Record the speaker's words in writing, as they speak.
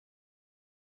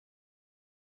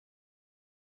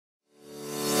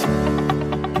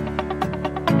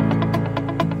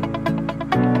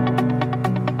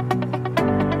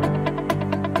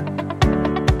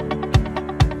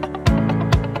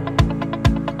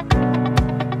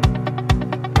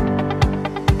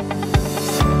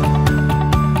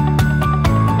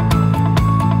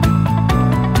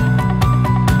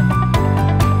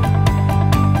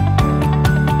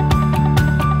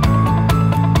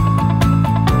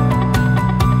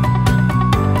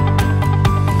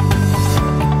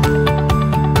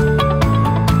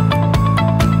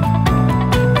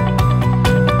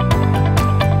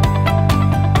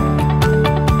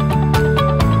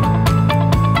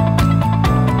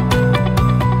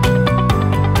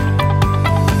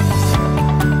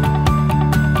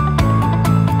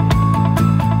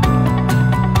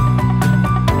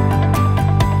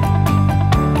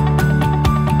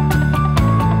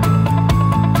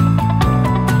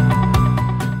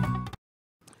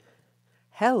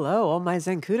Hello, all my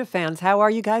Zencuda fans. How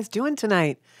are you guys doing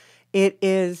tonight? It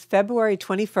is February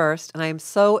 21st, and I am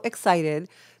so excited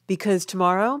because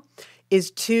tomorrow is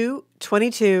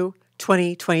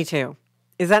 2/22/2022.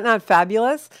 Is that not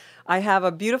fabulous? I have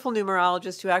a beautiful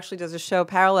numerologist who actually does a show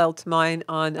parallel to mine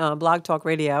on Blog Talk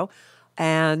Radio,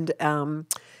 and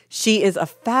she is a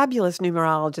fabulous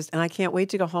numerologist, and I can't wait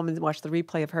to go home and watch the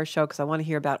replay of her show because I want to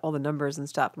hear about all the numbers and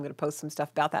stuff. I'm going to post some stuff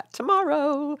about that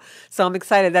tomorrow. So I'm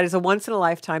excited. That is a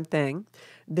once-in-a-lifetime thing.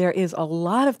 There is a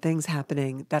lot of things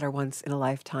happening that are once in a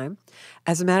lifetime.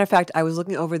 As a matter of fact, I was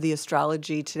looking over the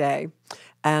astrology today,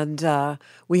 and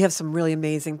we have some really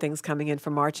amazing things coming in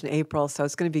for March and April, so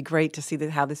it's going to be great to see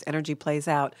how this energy plays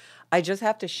out. I just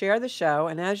have to share the show,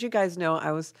 and as you guys know,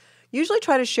 I was usually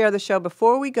try to share the show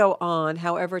before we go on.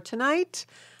 However, tonight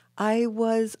I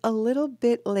was a little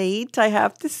bit late, I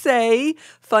have to say.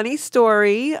 Funny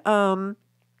story. I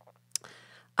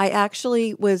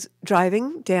actually was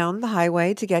driving down the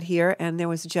highway to get here, and there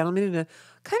was a gentleman in a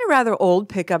kind of rather old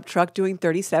pickup truck doing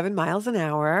 37 miles an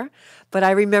hour. But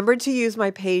I remembered to use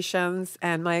my patience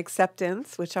and my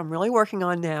acceptance, which I'm really working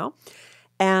on now.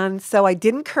 And so I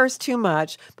didn't curse too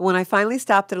much, but when I finally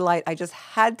stopped at a light, I just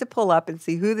had to pull up and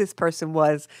see who this person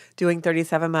was doing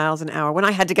 37 miles an hour when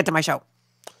I had to get to my show.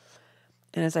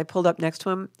 And as I pulled up next to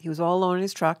him, he was all alone in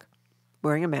his truck,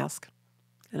 wearing a mask.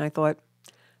 And I thought,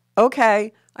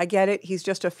 okay, I get it. He's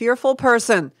just a fearful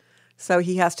person, so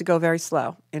he has to go very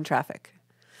slow in traffic.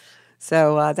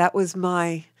 So that was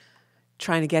my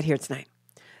trying to get here tonight.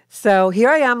 So here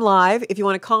I am live. If you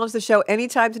want to call into the show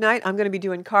anytime tonight, I'm going to be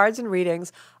doing cards and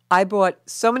readings. I brought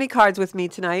so many cards with me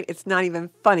tonight. It's not even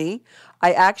funny.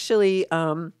 I actually,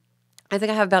 I think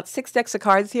I have about 6 decks of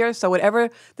cards here. So whatever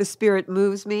the spirit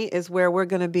moves me is where we're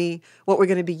going to be, what we're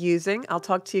going to be using. I'll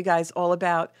talk to you guys all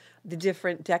about the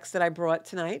different decks that I brought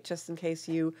tonight, just in case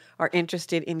you are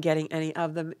interested in getting any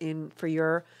of them in for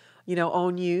your,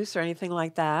 own use or anything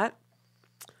like that.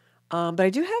 But I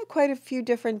do have quite a few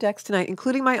different decks tonight,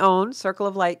 including my own Circle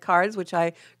of Light cards, which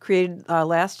I created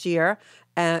last year,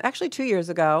 and actually 2 years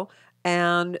ago.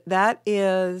 And that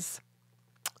is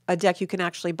a deck you can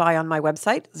actually buy on my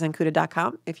website,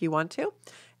 Zencuda.com, if you want to.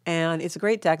 And it's a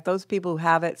great deck. Those people who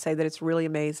have it say that it's really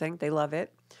amazing. They love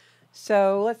it.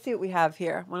 So let's see what we have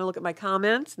here. I want to look at my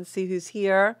comments and see who's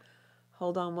here.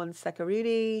 Hold on one second,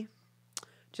 Rudy.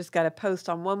 Just got to post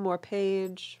on one more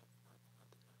page.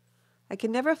 I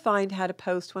can never find how to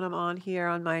post when I'm on here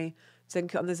on my the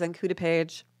Zencuda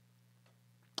page.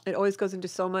 It always goes into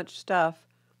so much stuff.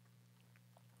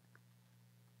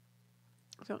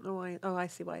 I don't know why. Oh, I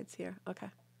see why it's here. Okay.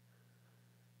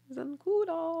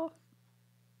 Zencuda.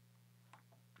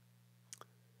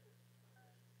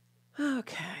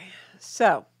 Okay.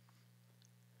 So,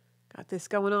 got this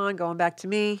going on, going back to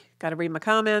me. Got to read my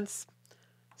comments.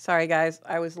 Sorry, guys.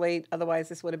 I was late. Otherwise,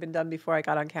 this would have been done before I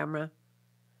got on camera.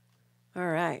 All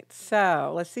right,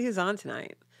 so let's see who's on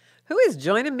tonight. Who is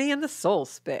joining me in the soul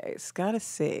space? Gotta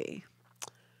see.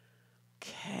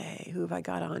 Okay, who have I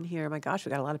got on here? My gosh, we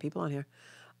got a lot of people on here.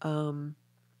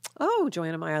 Oh,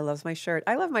 Joanna Maya loves my shirt.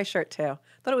 I love my shirt too.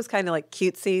 Thought it was kind of like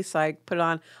cutesy, so I put it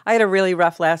on. I had a really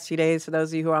rough last few days. For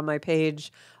those of you who are on my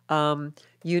page,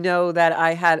 you know that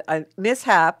I had a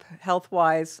mishap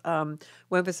health-wise,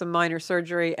 went for some minor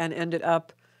surgery and ended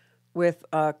up with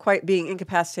quite being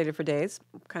incapacitated for days.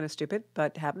 Kind of stupid,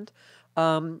 but happened.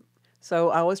 So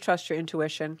I always trust your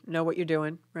intuition. Know what you're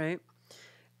doing, right?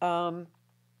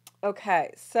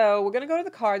 Okay, so we're going to go to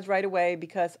the cards right away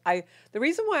because the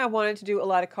reason why I wanted to do a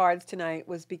lot of cards tonight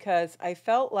was because I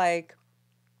felt like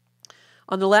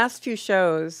on the last few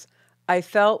shows, I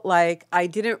felt like I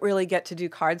didn't really get to do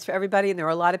cards for everybody. And there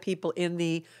were a lot of people in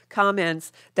the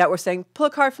comments that were saying, pull a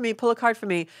card for me, pull a card for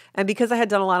me. And because I had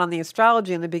done a lot on the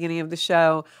astrology in the beginning of the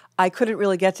show, I couldn't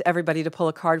really get to everybody to pull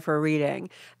a card for a reading.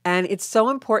 And it's so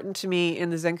important to me in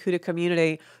the Zencuda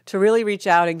community to really reach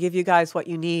out and give you guys what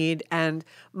you need. And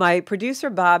my producer,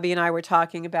 Bobby, and I were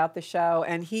talking about the show,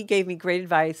 and he gave me great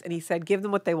advice. And he said, give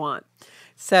them what they want.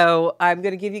 So I'm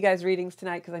going to give you guys readings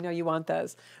tonight because I know you want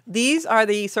those. These are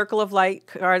the Circle of Light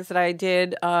cards that I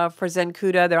did for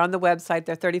Zencuda. They're on the website.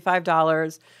 They're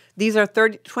 $35. These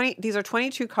are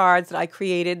 22 cards that I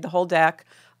created, the whole deck.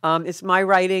 It's my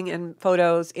writing and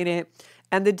photos in it.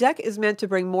 And the deck is meant to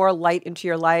bring more light into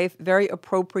your life. Very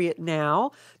appropriate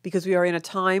now because we are in a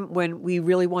time when we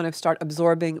really want to start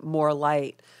absorbing more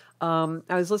light. I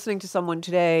was listening to someone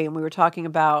today and we were talking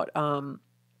about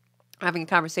having a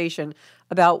conversation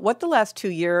about what the last 2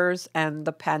 years and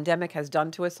the pandemic has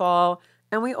done to us all.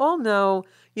 And we all know,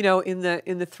 in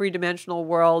the three-dimensional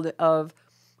world of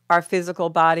our physical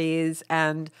bodies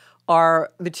and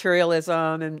our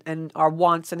materialism and our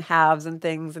wants and haves and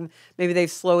things, and maybe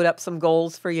they've slowed up some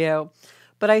goals for you.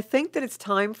 But I think that it's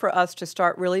time for us to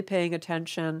start really paying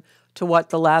attention to what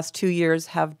the last 2 years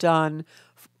have done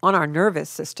on our nervous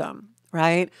system,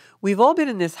 right? We've all been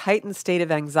in this heightened state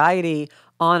of anxiety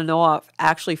on and off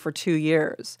actually for 2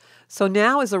 years. So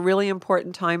now is a really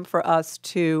important time for us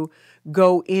to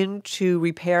go into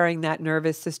repairing that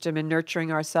nervous system and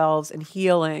nurturing ourselves and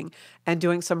healing and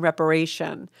doing some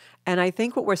reparation. And I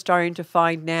think what we're starting to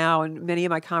find now, and many of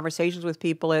my conversations with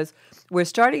people, is we're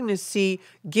starting to see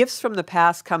gifts from the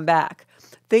past come back.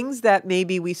 Things that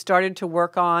maybe we started to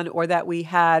work on or that we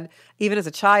had even as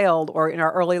a child or in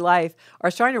our early life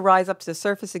are starting to rise up to the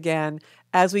surface again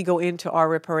as we go into our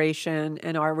reparation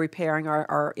and our repairing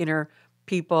our inner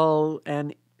people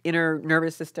and inner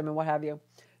nervous system and what have you.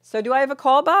 So do I have a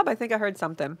call, Bob? I think I heard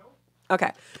something.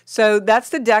 Okay, so that's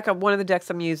the deck of one of the decks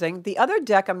I'm using. The other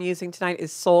deck I'm using tonight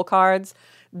is Soul Cards.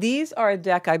 These are a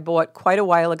deck I bought quite a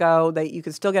while ago. That you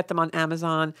can still get them on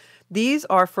Amazon. These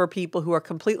are for people who are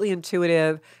completely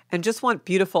intuitive and just want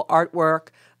beautiful artwork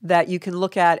that you can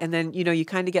look at, and then you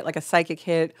kind of get like a psychic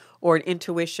hit or an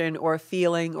intuition or a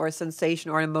feeling or a sensation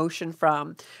or an emotion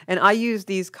from. And I use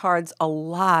these cards a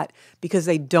lot because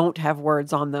they don't have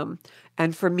words on them.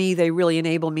 And for me, they really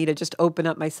enable me to just open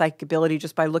up my psychic ability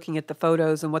just by looking at the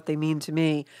photos and what they mean to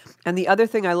me. And the other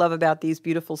thing I love about these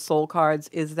beautiful soul cards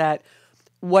is that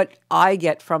what I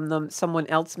get from them, someone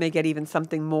else may get even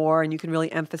something more, and you can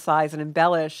really emphasize and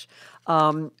embellish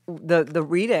the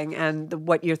reading and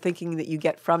what you're thinking that you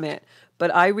get from it.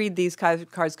 But I read these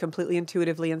cards completely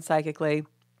intuitively and psychically.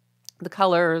 The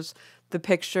colors, the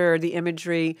picture, the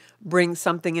imagery brings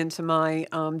something into my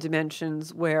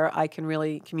dimensions where I can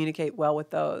really communicate well with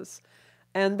those.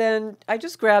 And then I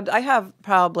have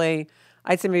probably,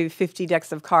 I'd say maybe 50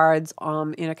 decks of cards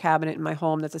in a cabinet in my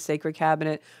home that's a sacred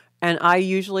cabinet. And I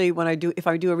usually, if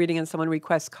I do a reading and someone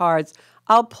requests cards,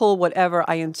 I'll pull whatever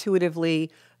I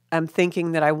intuitively am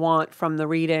thinking that I want from the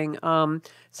reading.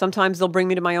 Sometimes they'll bring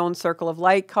me to my own circle of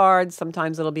light cards.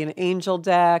 Sometimes it'll be an angel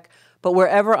deck. But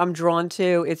wherever I'm drawn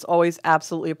to, it's always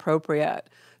absolutely appropriate.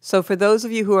 So for those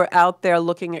of you who are out there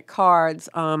looking at cards,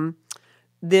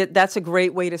 that's a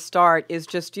great way to start, is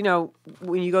just,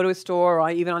 when you go to a store or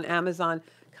even on Amazon,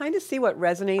 kind of see what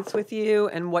resonates with you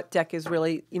and what deck is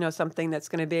really, something that's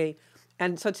going to be.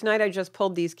 And so tonight I just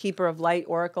pulled these Keeper of Light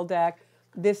Oracle deck.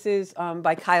 This is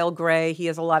by Kyle Gray. He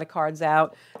has a lot of cards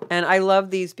out. And I love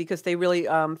these because they really,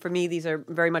 for me, these are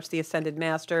very much the Ascended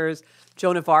Masters.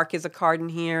 Joan of Arc is a card in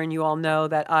here, and you all know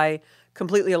that I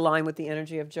completely align with the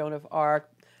energy of Joan of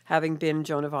Arc, having been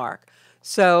Joan of Arc.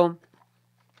 So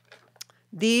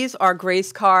these are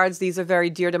grace cards. These are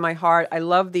very dear to my heart. I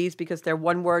love these because they're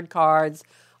one-word cards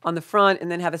on the front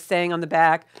and then have a saying on the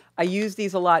back. I use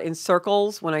these a lot in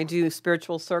circles when I do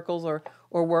spiritual circles or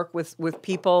work with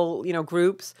people,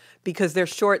 groups, because they're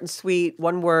short and sweet,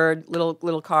 one word,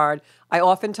 little card. I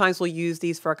oftentimes will use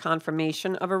these for a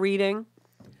confirmation of a reading.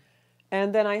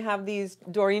 And then I have these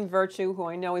Doreen Virtue, who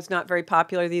I know is not very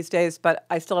popular these days, but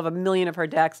I still have a million of her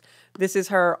decks. This is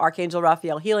her Archangel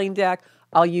Raphael healing deck.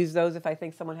 I'll use those if I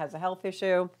think someone has a health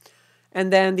issue.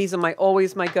 And then these are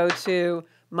always my go-to,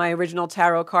 my original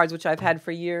tarot cards, which I've had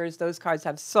for years. Those cards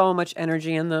have so much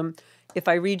energy in them. If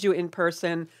I read you in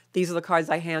person, these are the cards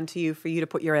I hand to you for you to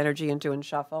put your energy into and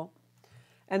shuffle.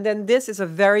 And then this is a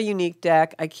very unique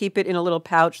deck. I keep it in a little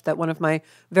pouch that one of my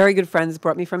very good friends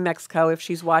brought me from Mexico. If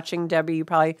she's watching, Debbie, you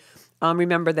probably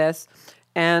remember this.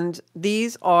 And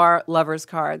these are lovers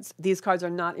cards. These cards are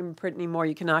not in print anymore.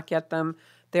 You cannot get them.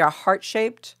 They are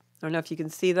heart-shaped. I don't know if you can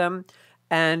see them.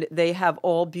 And they have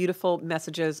all beautiful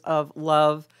messages of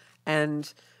love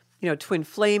and, twin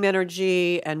flame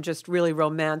energy and just really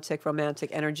romantic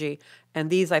energy. And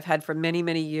these I've had for many,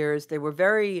 many years. They were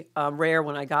very rare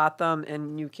when I got them,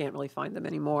 and you can't really find them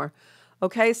anymore.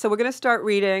 Okay, so we're going to start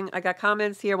reading. I got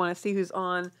comments here. I want to see who's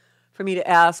on for me to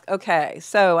ask. Okay,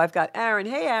 so I've got Aaron.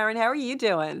 Hey, Aaron, how are you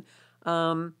doing?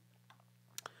 I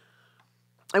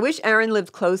wish Aaron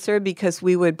lived closer because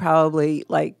we would probably,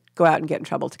 go out and get in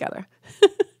trouble together.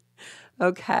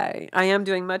 Okay, I am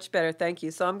doing much better. Thank you.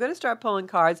 So I'm going to start pulling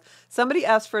cards. Somebody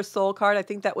asked for a soul card. I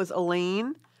think that was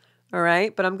Elaine. All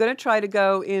right, but I'm going to try to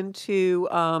go into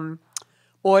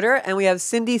order. And we have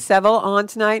Cindy Seville on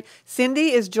tonight.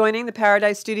 Cindy is joining the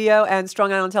Paradise Studio and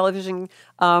Strong Island Television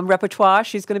repertoire.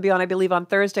 She's going to be on, I believe, on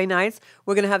Thursday nights.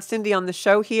 We're going to have Cindy on the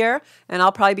show here, and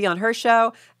I'll probably be on her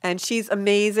show. And she's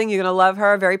amazing. You're going to love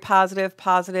her. Very positive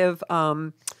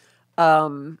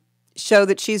show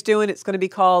that she's doing. It's going to be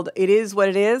called It Is What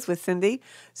It Is with Cindy.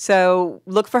 So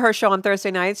look for her show on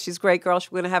Thursday nights. She's a great girl.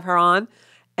 We're going to have her on.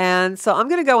 And so I'm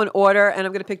going to go in order, and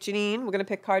I'm going to pick Janine. We're going to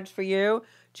pick cards for you.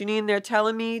 Janine, they're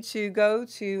telling me to go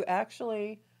to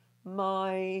actually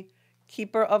my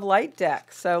Keeper of Light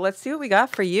deck. So let's see what we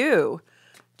got for you.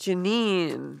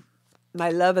 Janine, my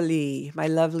lovely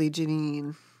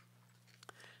Janine.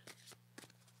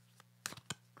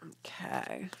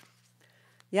 Okay.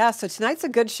 Yeah, so tonight's a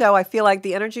good show. I feel like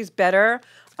the energy's better.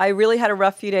 I really had a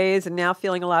rough few days and now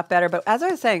feeling a lot better. But as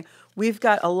I was saying, we've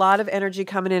got a lot of energy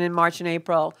coming in March and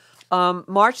April.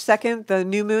 March 2nd, the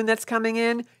new moon that's coming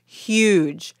in,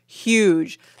 huge,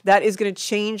 huge. That is going to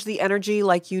change the energy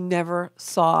like you never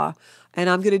saw. And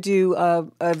I'm going to do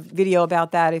a video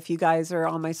about that if you guys are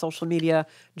on my social media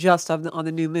just on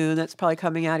the new moon. That's probably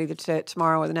coming out either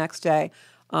tomorrow or the next day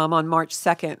on March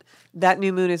 2nd. That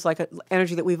new moon is like an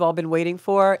energy that we've all been waiting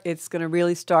for. It's going to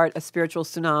really start a spiritual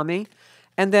tsunami.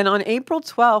 And then on April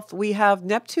 12th, we have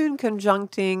Neptune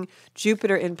conjuncting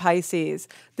Jupiter in Pisces.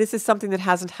 This is something that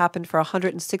hasn't happened for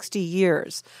 160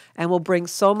 years and will bring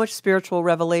so much spiritual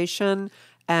revelation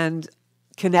and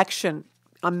connection.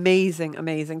 Amazing,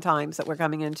 amazing times that we're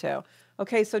coming into.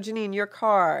 Okay, so Janine, your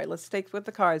card. Let's stick with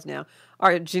the cards now. All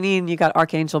right, Janine, you got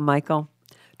Archangel Michael.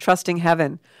 Trusting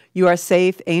heaven. You are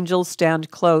safe. Angels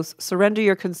stand close. Surrender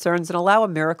your concerns and allow a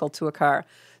miracle to occur.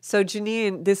 So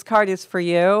Janine, this card is for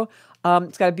you.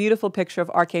 It's got a beautiful picture of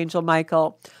Archangel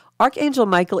Michael. Archangel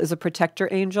Michael is a protector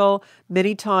angel.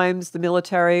 Many times the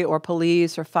military or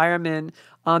police or firemen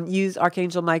use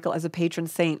Archangel Michael as a patron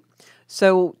saint.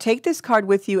 So take this card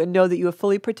with you and know that you are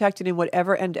fully protected in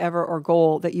whatever endeavor or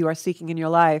goal that you are seeking in your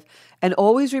life. And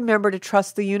always remember to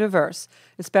trust the universe,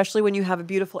 especially when you have a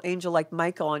beautiful angel like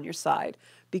Michael on your side,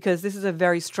 because this is a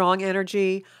very strong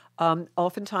energy.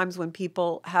 Oftentimes when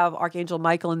people have Archangel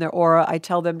Michael in their aura, I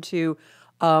tell them to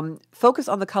focus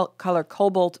on the color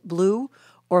cobalt blue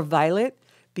or violet,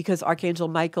 because Archangel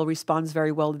Michael responds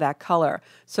very well to that color.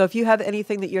 So if you have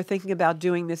anything that you're thinking about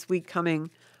doing this week coming,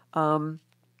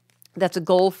 that's a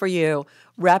goal for you,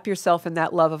 wrap yourself in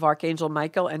that love of Archangel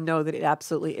Michael and know that it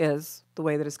absolutely is the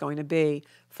way that it's going to be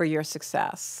for your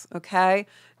success. Okay?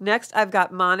 Next, I've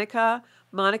got Monica.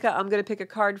 Monica, I'm going to pick a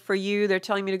card for you. They're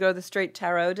telling me to go to the straight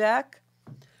tarot deck.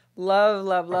 Love,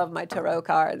 love, love my tarot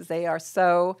cards. They are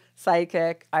so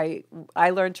psychic. I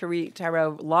learned to read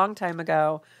tarot a long time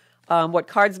ago. What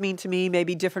cards mean to me may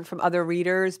be different from other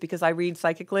readers because I read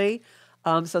psychically.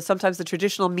 So sometimes the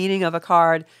traditional meaning of a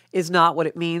card is not what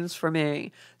it means for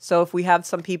me. So if we have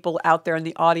some people out there in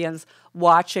the audience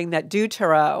watching that do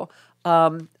tarot,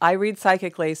 I read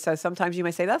psychically. So sometimes you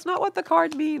may say, that's not what the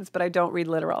card means, but I don't read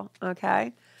literal.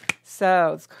 Okay?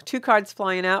 So it's 2 cards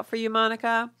flying out for you,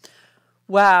 Monica.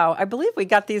 Wow. I believe we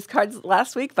got these cards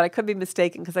last week, but I could be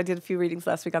mistaken because I did a few readings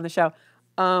last week on the show.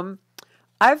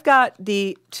 I've got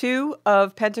the 2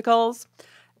 of Pentacles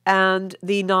and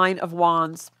the 9 of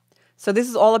Wands. So this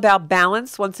is all about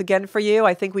balance once again for you.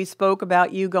 I think we spoke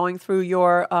about you going through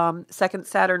your second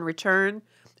Saturn return,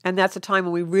 and that's a time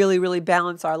when we really, really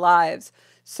balance our lives.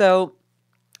 So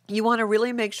you want to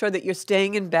really make sure that you're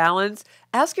staying in balance.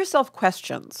 Ask yourself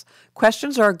questions.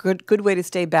 Questions are a good way to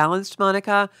stay balanced,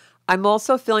 Monica. I'm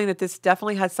also feeling that this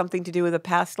definitely has something to do with a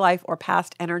past life or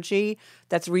past energy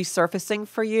that's resurfacing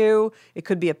for you. It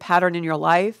could be a pattern in your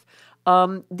life.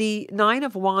 The 9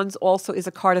 of Wands also is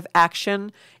a card of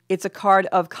action. It's a card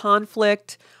of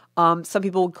conflict. Some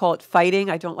people would call it fighting.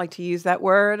 I don't like to use that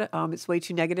word. It's way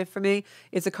too negative for me.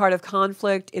 It's a card of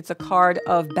conflict. It's a card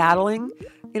of battling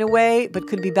in a way, but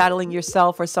could be battling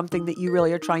yourself or something that you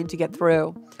really are trying to get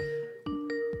through.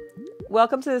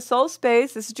 Welcome to the Soul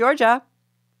Space. This is Georgia.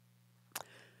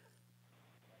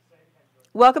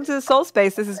 Welcome to the Soul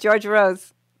Space. This is Georgia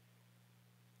Rose.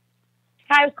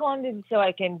 Hi, I was calling so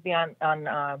I can be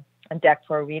on deck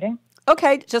for a reading.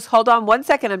 Okay, just hold on one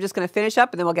second. I'm just going to finish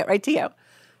up and then we'll get right to you.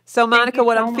 So Monica,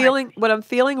 what I'm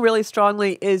feeling really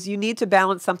strongly is you need to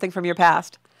balance something from your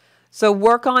past. So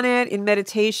work on it in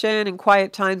meditation and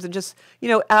quiet times and just,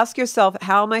 ask yourself,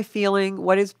 how am I feeling?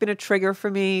 What has been a trigger for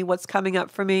me? What's coming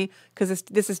up for me? Because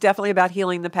this is definitely about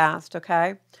healing the past,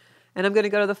 okay? And I'm going to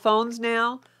go to the phones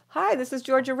now. Hi, this is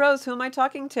Georgia Rose. Who am I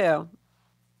talking to?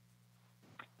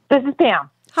 This is Pam.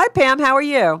 Hi, Pam. How are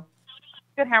you?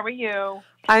 Good. How are you?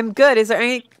 I'm good. Is there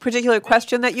any particular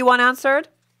question that you want answered?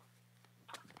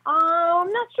 I'm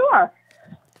not sure.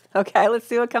 Okay, let's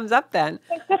see what comes up then.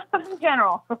 Just in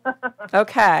general.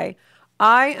 Okay.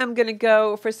 I am going to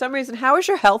go, for some reason, how has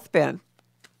your health been?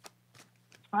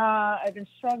 I've been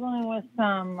struggling with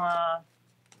some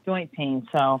joint pain,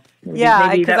 so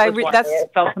yeah, because I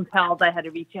felt compelled I had to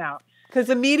reach out. Because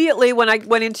immediately when I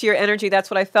went into your energy,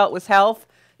 that's what I felt was health,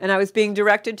 and I was being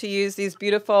directed to use these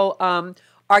beautiful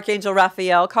Archangel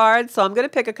Raphael cards. So I'm going to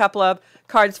pick a couple of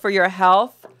cards for your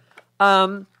health.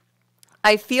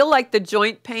 I feel like the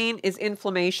joint pain is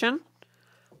inflammation,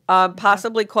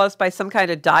 possibly caused by some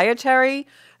kind of dietary.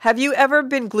 Have you ever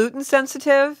been gluten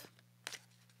sensitive?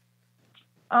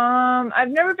 I've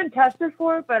never been tested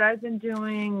for it, but I've been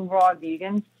doing raw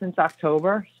vegan since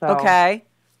October. So Okay.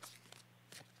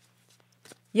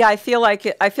 Yeah, I feel like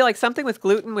it. I feel like something with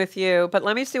gluten with you, but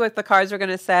let me see what the cards are going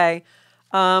to say.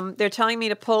 They're telling me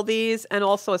to pull these and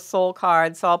also a soul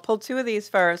card. So I'll pull two of these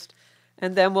first,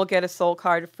 and then we'll get a soul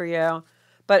card for you.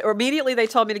 But immediately they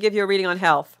told me to give you a reading on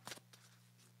health.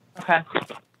 Okay.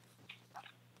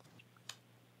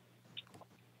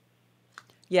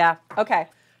 Yeah. Okay.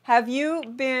 Have you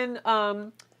been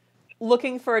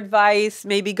looking for advice,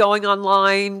 maybe going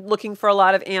online, looking for a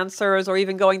lot of answers, or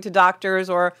even going to doctors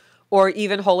or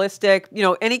even holistic,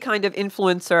 any kind of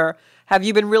influencer? Have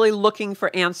you been really looking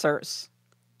for answers?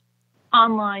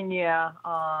 Online, yeah.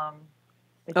 I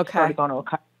just started going to a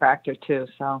chiropractor too.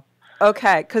 So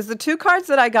okay, because the two cards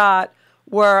that I got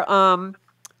were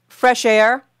fresh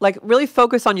air, like really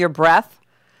focus on your breath.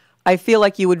 I feel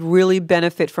like you would really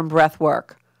benefit from breath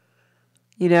work.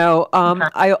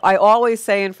 I always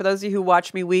say, and for those of you who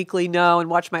watch me weekly know and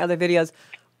watch my other videos,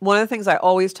 one of the things I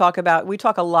always talk about, we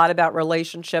talk a lot about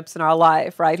relationships in our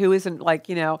life, right? Who isn't like,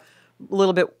 a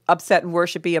little bit upset and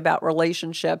worshipy about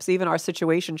relationships, even our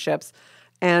situationships.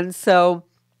 And so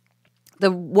the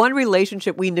one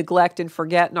relationship we neglect and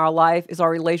forget in our life is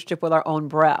our relationship with our own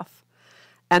breath.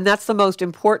 And that's the most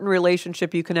important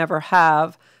relationship you can ever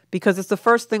have, because it's the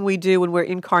first thing we do when we're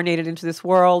incarnated into this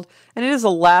world, and it is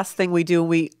the last thing we do when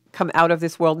we come out of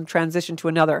this world and transition to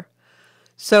another.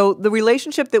 So the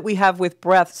relationship that we have with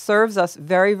breath serves us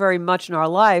very, very much in our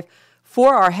life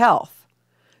for our health.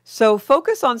 So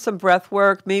focus on some breath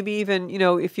work, maybe even,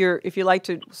 if you like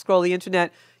to scroll the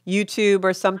internet, YouTube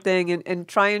or something, and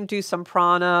try and do some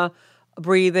prana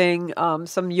breathing,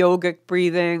 some yogic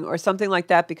breathing or something like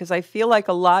that, because I feel like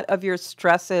a lot of your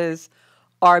stresses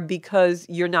are because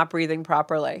you're not breathing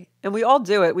properly. And we all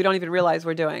do it. We don't even realize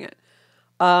we're doing it.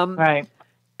 right.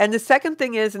 And the second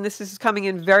thing is, and this is coming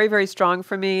in very, very strong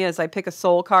for me as I pick a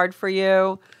soul card for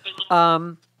you,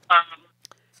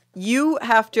 you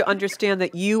have to understand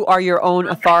that you are your own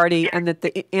authority and that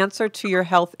the answer to your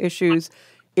health issues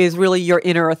is really your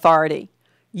inner authority.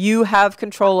 You have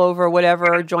control over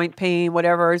whatever joint pain,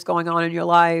 whatever is going on in your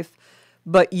life,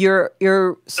 but you're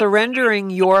surrendering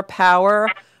your power,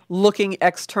 looking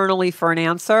externally for an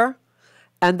answer.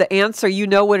 And the answer, you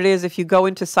know what it is. If you go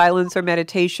into silence or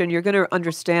meditation, you're going to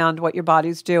understand what your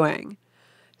body's doing.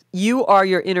 You are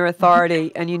your inner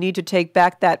authority, and you need to take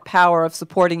back that power of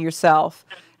supporting yourself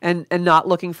and not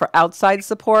looking for outside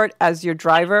support as your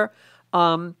driver.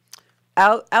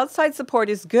 Outside support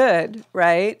is good,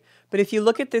 right? But if you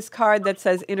look at this card that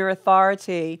says inner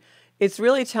authority, it's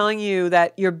really telling you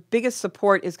that your biggest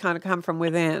support is kind of come from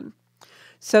within.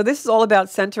 So this is all about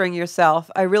centering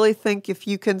yourself. I really think if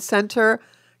you can center,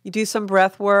 you do some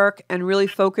breath work and really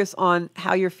focus on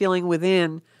how you're feeling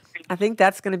within, I think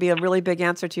that's going to be a really big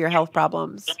answer to your health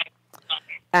problems.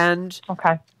 And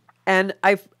Okay. And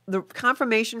the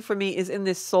confirmation for me is in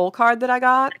this soul card that I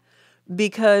got,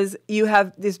 because you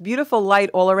have this beautiful light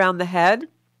all around the head.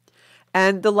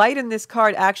 And the light in this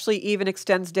card actually even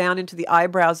extends down into the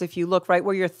eyebrows if you look right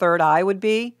where your third eye would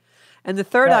be. And the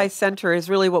third eye center is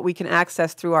really what we can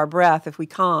access through our breath if we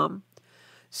calm.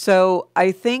 So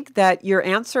I think that your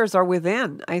answers are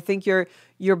within. I think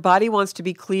your body wants to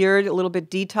be cleared, a little bit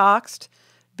detoxed,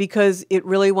 because it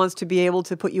really wants to be able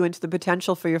to put you into the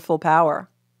potential for your full power.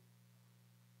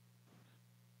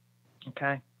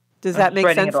 Okay. Does that make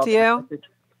sense to you?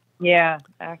 Yeah,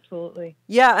 absolutely.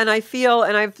 Yeah, and I feel,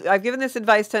 and I've given this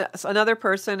advice to another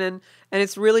person, and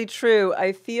it's really true.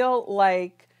 I feel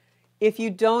like if you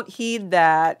don't heed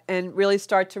that and really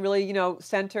start to really,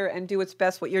 center and do what's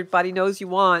best, what your body knows you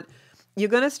want, you're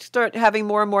going to start having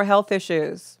more and more health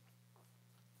issues.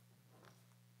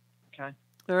 Okay.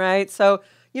 All right. So,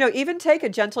 even take a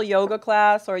gentle yoga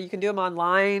class, or you can do them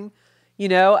online.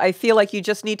 I feel like you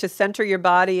just need to center your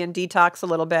body and detox a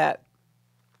little bit.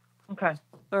 Okay.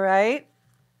 All right.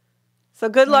 So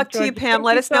good luck to you, Pam.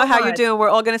 Let us know how you're doing. We're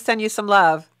all going to send you some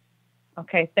love.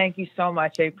 Okay. Thank you so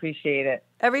much. I appreciate it.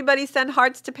 Everybody send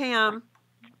hearts to Pam.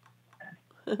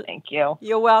 Thank you.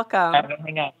 You're welcome.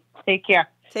 Hang on. Take care.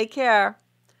 Take care.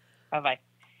 Bye-bye.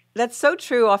 That's so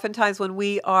true. Oftentimes when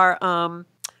we are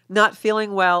not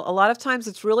feeling well, a lot of times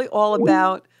it's really all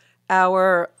about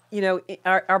our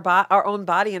own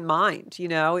body and mind.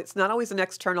 It's not always an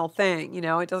external thing.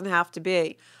 It doesn't have to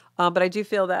be. But I do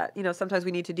feel that, sometimes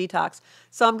we need to detox.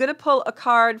 So I'm going to pull a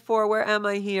card for, where am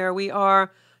I here?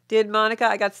 Did Monica,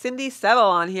 I got Cindy Seville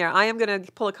on here. I am going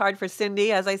to pull a card for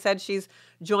Cindy. As I said, she's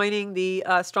joining the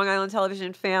Strong Island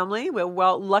Television family. We're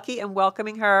lucky and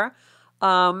welcoming her.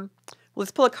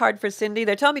 Let's pull a card for Cindy.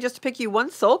 They're telling me just to pick you one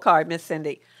soul card, Miss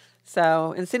Cindy.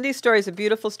 So, and Cindy's story is a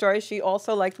beautiful story. She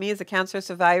also, like me, is a cancer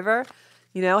survivor.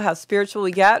 How spiritual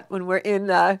we get when we're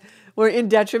in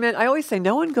detriment. I always say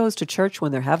no one goes to church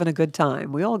when they're having a good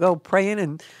time. We all go praying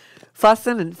and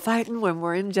fussing and fighting when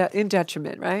we're in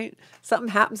detriment, right? Something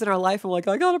happens in our life and we're like,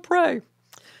 I got to pray.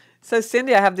 So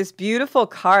Cindy, I have this beautiful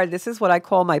card. This is what I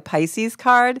call my Pisces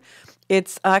card.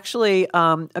 It's actually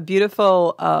a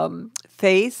beautiful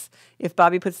face, if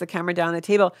Bobby puts the camera down on the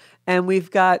table. And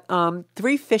we've got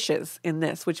 3 fishes in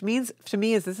this, which means to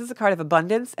me this is a card of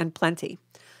abundance and plenty.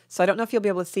 So I don't know if you'll be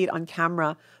able to see it on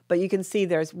camera, but you can see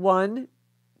there's 1,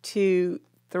 2,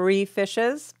 3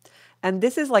 fishes. And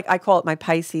this is I call it my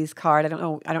Pisces card. I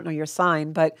don't know your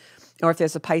sign, or if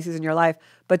there's a Pisces in your life.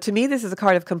 But to me, this is a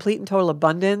card of complete and total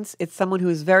abundance. It's someone who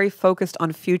is very focused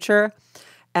on future,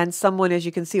 and someone, as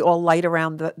you can see, all light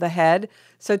around the head.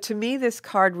 So to me, this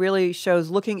card really shows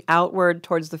looking outward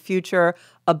towards the future,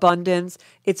 abundance.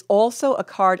 It's also a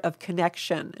card of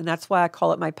connection, and that's why I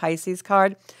call it my Pisces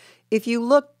card. If you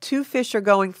look, 2 fish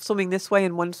are swimming this way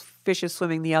and 1 fish is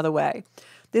swimming the other way.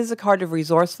 This is a card of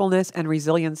resourcefulness and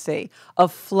resiliency,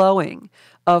 of flowing,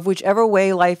 of whichever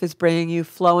way life is bringing you,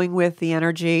 flowing with the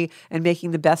energy and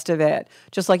making the best of it.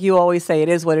 Just like you always say, it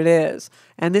is what it is.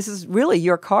 And this is really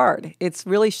your card. It's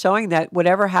really showing that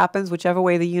whatever happens, whichever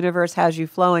way the universe has you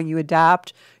flowing, you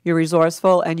adapt, you're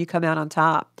resourceful, and you come out on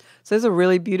top. So it's a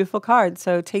really beautiful card.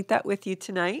 So take that with you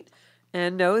tonight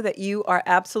and know that you are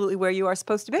absolutely where you are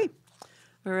supposed to be.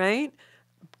 All right?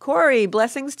 Corey,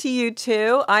 blessings to you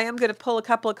too. I am going to pull a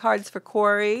couple of cards for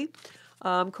Corey.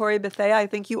 Corey Bethea, I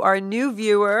think you are a new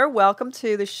viewer. Welcome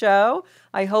to the show.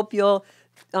 I hope you'll,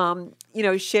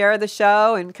 share the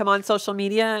show and come on social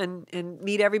media and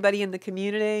meet everybody in the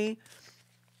community.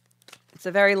 It's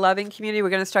a very loving community. We're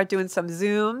going to start doing some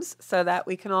Zooms so that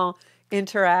we can all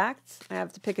interact. I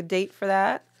have to pick a date for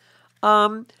that.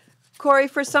 Corey,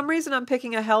 for some reason, I'm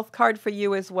picking a health card for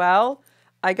you as well.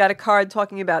 I got a card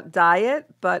talking about diet,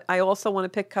 but I also want to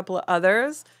pick a couple of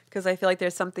others because I feel like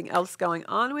there's something else going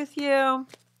on with you.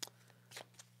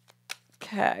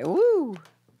 Okay. Woo.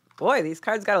 Boy, these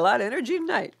cards got a lot of energy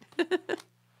tonight.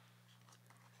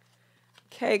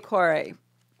 Okay, Corey.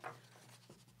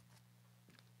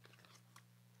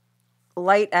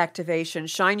 Light activation.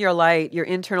 Shine your light. Your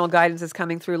internal guidance is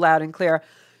coming through loud and clear.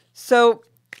 So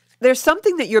there's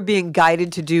something that you're being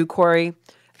guided to do, Corey,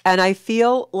 and I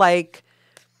feel like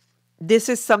this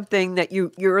is something that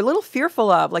you're a little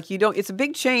fearful of. It's a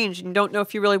big change and you don't know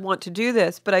if you really want to do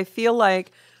this, but I feel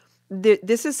like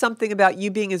this is something about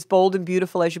you being as bold and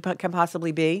beautiful as you can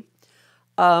possibly be.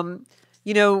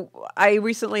 I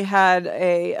recently had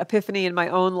a epiphany in my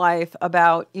own life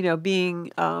about,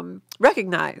 being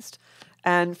recognized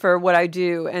and for what I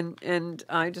do. And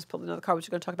I just pulled another card, which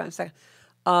we're going to talk about in a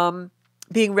second.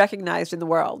 Being recognized in the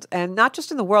world, and not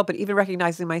just in the world, but even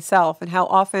recognizing myself, and how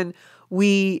often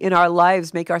we in our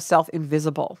lives make ourselves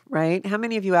invisible, right? How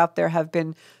many of you out there have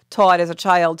been taught as a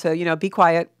child to, be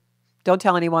quiet, don't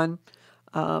tell anyone,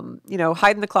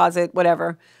 hide in the closet,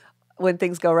 whatever, when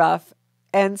things go rough.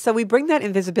 And so we bring that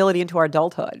invisibility into our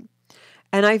adulthood.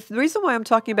 And the reason why I'm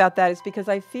talking about that is because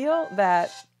I feel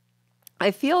that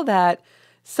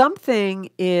something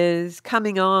is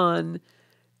coming on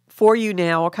for you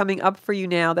now, or coming up for you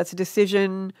now, that's a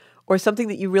decision or something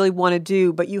that you really want to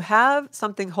do, but you have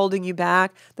something holding you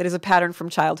back that is a pattern from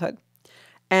childhood.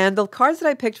 And the cards that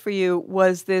I picked for you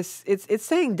was this, it's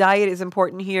saying diet is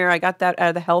important here. I got that out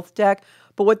of the health deck.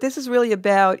 But what this is really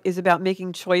about is about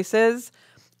making choices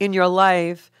in your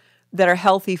life that are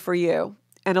healthy for you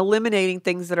and eliminating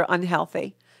things that are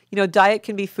unhealthy. Diet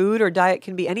can be food, or diet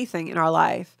can be anything in our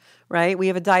life, right? We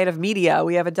have a diet of media.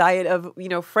 We have a diet of,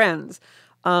 friends.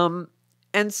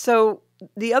 And so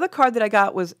the other card that I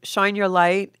got was Shine Your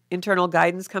Light, internal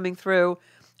guidance coming through.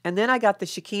 And then I got the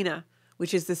Shekinah,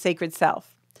 which is the sacred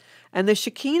self. And the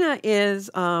Shekinah is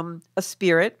a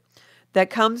spirit that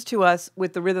comes to us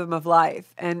with the rhythm of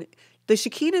life. And the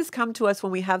Shekinahs come to us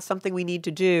when we have something we need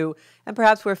to do, and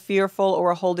perhaps we're fearful or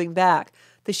we're holding back.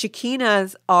 The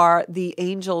Shekinahs are the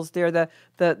angels. They're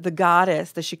the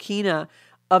goddess, the Shekinah,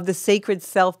 of the sacred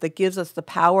self that gives us the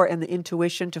power and the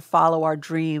intuition to follow our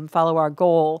dream, follow our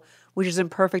goal, which is in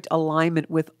perfect alignment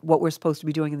with what we're supposed to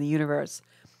be doing in the universe.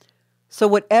 So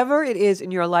whatever it is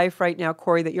in your life right now,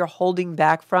 Corey, that you're holding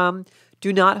back from,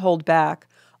 do not hold back.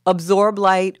 Absorb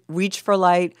light, reach for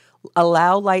light,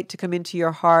 Allow light to come into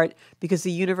your heart because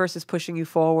the universe is pushing you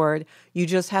forward. You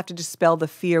just have to dispel the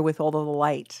fear with all of the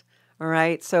light. All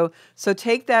right. So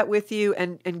take that with you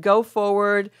and go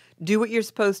forward. Do what you're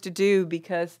supposed to do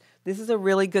because this is a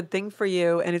really good thing for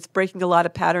you, and it's breaking a lot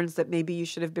of patterns that maybe you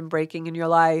should have been breaking in your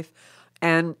life,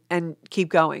 and keep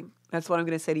going. That's what I'm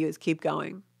going to say to you is keep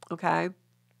going. Okay.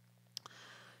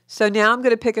 So now I'm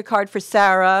going to pick a card for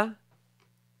Sarah.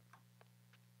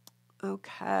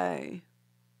 Okay.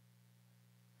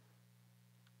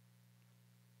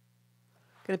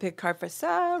 Going to pick a card for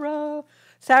Sarah.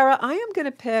 Sarah, I am going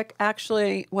to pick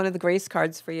actually one of the grace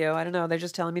cards for you. I don't know. They're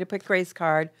just telling me to pick grace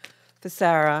card for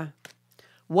Sarah.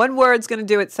 One word's going to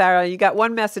do it, Sarah. You got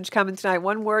one message coming tonight.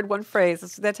 One word, one phrase.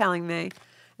 That's what they're telling me.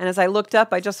 And as I looked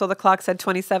up, I just saw the clock said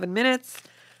 27 minutes.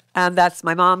 And that's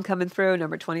my mom coming through,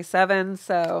 number 27.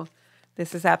 So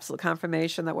this is absolute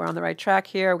confirmation that we're on the right track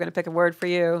here. We're going to pick a word for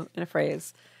you and a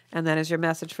phrase. And that is your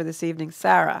message for this evening,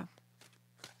 Sarah.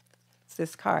 It's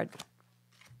this card.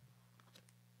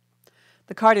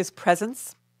 The card is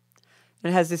presence.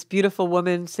 And it has this beautiful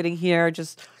woman sitting here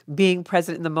just being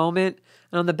present in the moment.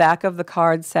 And on the back of the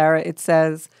card, Sarah, it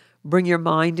says, bring your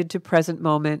mind into present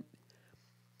moment.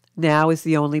 Now is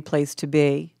the only place to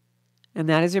be. And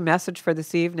that is your message for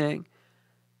this evening.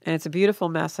 And it's a beautiful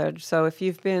message. So if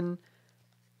you've been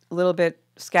a little bit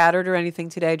scattered or anything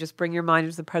today, just bring your mind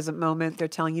into the present moment. They're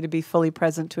telling you to be fully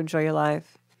present to enjoy your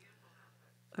life.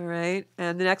 All right.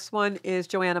 And the next one is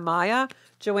Joanna Maya.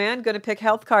 Joanne, going to pick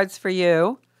health cards for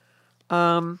you.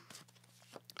 And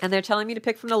they're telling me to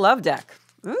pick from the love deck.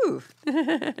 Ooh.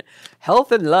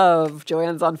 Health and love.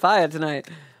 Joanne's on fire tonight.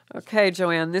 Okay,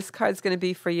 Joanne, this card's going to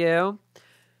be for you.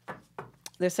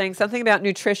 They're saying something about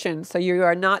nutrition. So you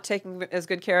are not taking as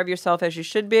good care of yourself as you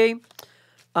should be.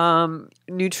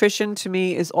 Nutrition to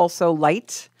me is also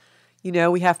light. You know,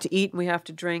 we have to eat and we have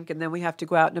to drink and then we have to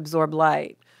go out and absorb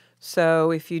light. So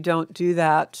if you don't do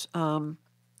that,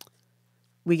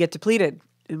 we get depleted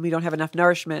and we don't have enough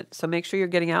nourishment. So make sure you're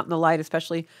getting out in the light,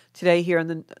 especially today here in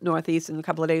the Northeast. In a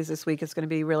couple of days this week, it's going to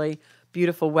be really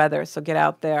beautiful weather. So get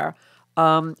out there.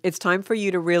 It's time for you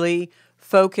to really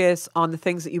focus on the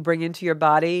things that you bring into your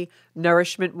body,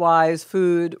 nourishment-wise,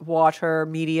 food, water,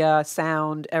 media,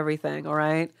 sound, everything, all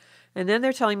right? And then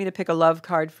they're telling me to pick a love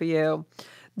card for you.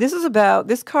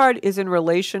 This card is in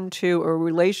relation to a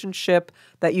relationship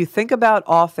that you think about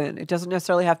often. It doesn't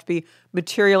necessarily have to be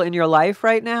material in your life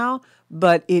right now,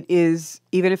 but it is,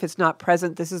 even if it's not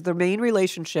present, this is the main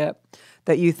relationship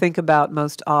that you think about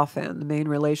most often, the main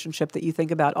relationship that you think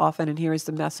about often. And here is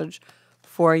the message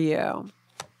for you.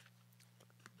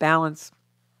 Balance.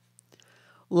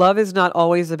 Love is not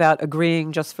always about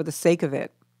agreeing just for the sake of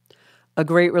it. A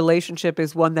great relationship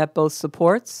is one that both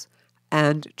supports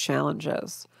and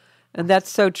challenges. And that's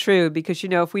so true because, you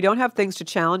know, if we don't have things to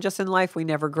challenge us in life, we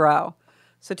never grow.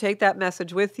 So take that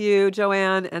message with you,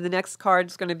 Joanne. And the next card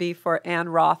is going to be for Anne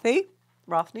Rothney.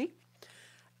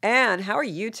 Anne, how are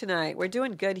you tonight? We're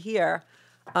doing good here.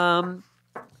 Anne,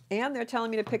 they're telling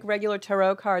me to pick regular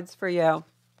tarot cards for you.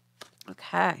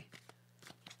 Okay.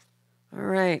 All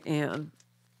right, Anne.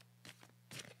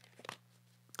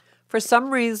 For some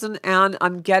reason, Anne,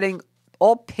 I'm getting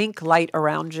all pink light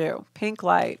around you. Pink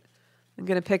light. I'm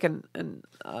going to pick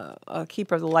a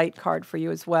Keeper of the Light card for you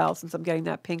as well, since I'm getting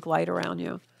that pink light around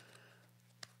you.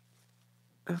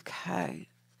 Okay.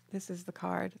 This is the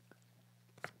card.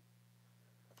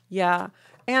 Yeah.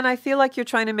 And I feel like you're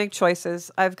trying to make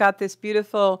choices. I've got this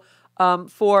beautiful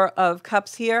Four of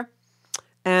Cups here.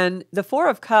 And the Four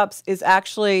of Cups is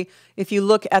actually, if you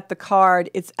look at the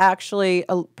card, it's actually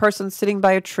a person sitting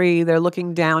by a tree. They're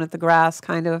looking down at the grass,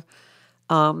 kind of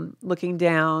looking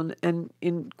down and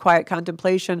in quiet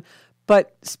contemplation.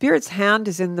 But Spirit's hand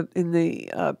is in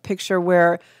the picture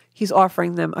where he's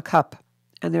offering them a cup,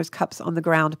 and there's cups on the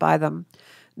ground by them.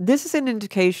 This is an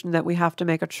indication that we have to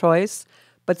make a choice,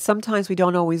 but sometimes we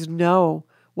don't always know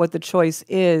what the choice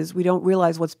is. We don't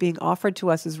realize what's being offered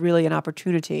to us is really an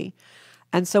opportunity.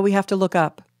 And so we have to look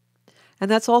up.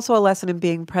 And that's also a lesson in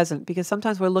being present, because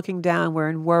sometimes we're looking down, we're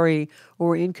in worry, or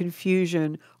we're in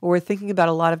confusion, or we're thinking about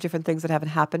a lot of different things that haven't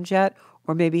happened yet,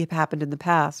 or maybe have happened in the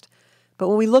past. But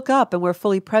when we look up and we're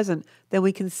fully present, then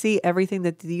we can see everything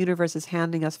that the universe is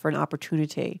handing us for an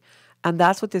opportunity. And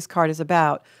that's what this card is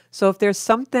about. So if there's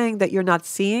something that you're not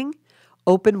seeing,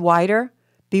 open wider,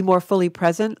 be more fully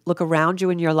present, look around you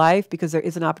in your life, because there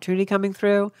is an opportunity coming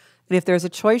through. And if there's a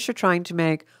choice you're trying to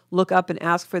make, look up and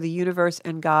ask for the universe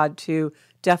and God to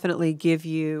definitely give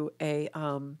you a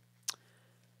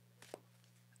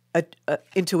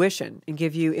intuition and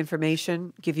give you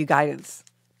information, give you guidance.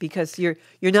 because you're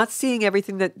not seeing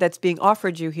everything that's being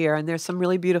offered you here, and there's some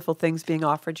really beautiful things being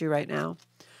offered you right now.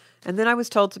 And then I was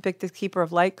told to pick the Keeper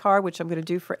of Light card, which I'm going to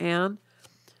do for Anne.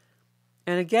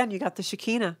 And again, you got the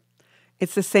Shekinah.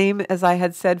 It's the same as I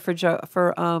had said for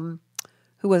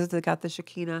who was it that got the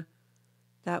Shekinah?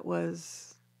 That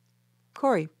was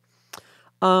Corey.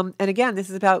 And again, this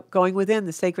is about going within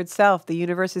the sacred self. The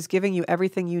universe is giving you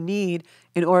everything you need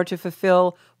in order to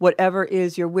fulfill whatever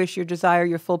is your wish, your desire,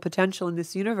 your full potential in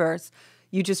this universe.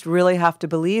 You just really have to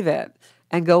believe it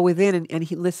and go within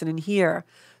and listen and hear.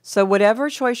 So whatever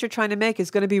choice you're trying to make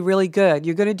is going to be really good.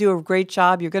 You're going to do a great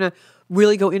job. You're going to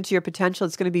really go into your potential.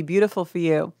 It's going to be beautiful for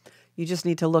you. You just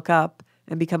need to look up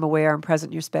and become aware and present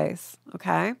in your space.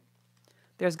 Okay?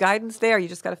 There's guidance there. You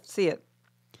just got to see it.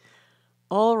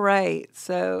 All right,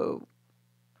 so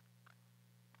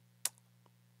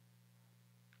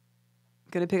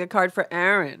I'm going to pick a card for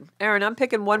Aaron. Aaron, I'm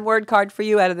picking one word card for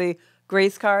you out of the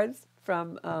Grace cards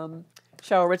from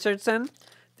Cheryl Richardson.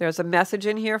 There's a message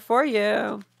in here for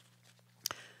you.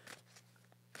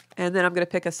 And then I'm going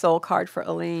to pick a soul card for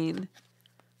Elaine.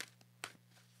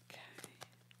 Okay.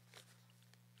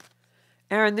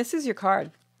 Aaron, this is your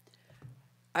card.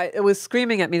 It was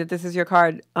screaming at me that this is your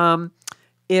card.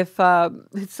 If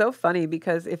it's so funny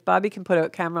because if Bobby can put a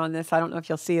camera on this, I don't know if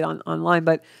you'll see it online,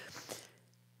 but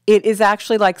it is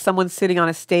actually like someone sitting on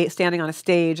a standing on a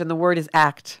stage, and the word is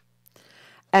act.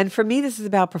 And for me, this is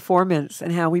about performance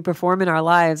and how we perform in our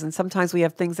lives. And sometimes we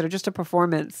have things that are just a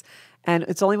performance, and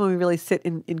it's only when we really sit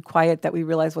in quiet that we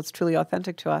realize what's truly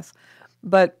authentic to us.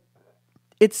 But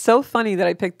it's so funny that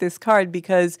I picked this card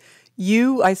because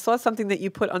I saw something that you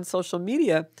put on social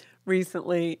media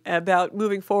recently about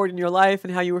moving forward in your life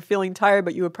and how you were feeling tired,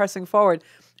 but you were pressing forward.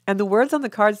 And the words on the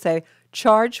card say,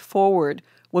 charge forward.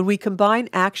 When we combine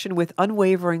action with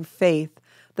unwavering faith,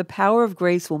 the power of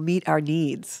grace will meet our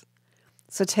needs.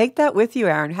 So take that with you,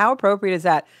 Aaron. How appropriate is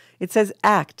that? It says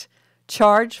act,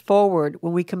 charge forward.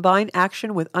 When we combine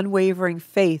action with unwavering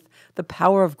faith, the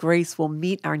power of grace will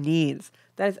meet our needs.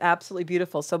 That is absolutely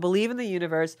beautiful. So believe in the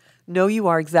universe. Know you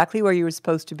are exactly where you were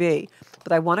supposed to be.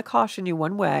 But I want to caution you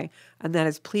one way, and that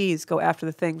is please go after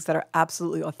the things that are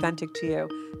absolutely authentic to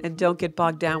you, and don't get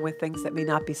bogged down with things that may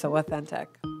not be so authentic.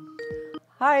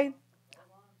 Hi.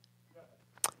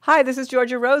 Hi, this is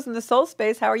Georgia Rose in the Soul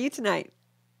Space. How are you tonight?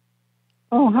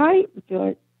 Oh, hi,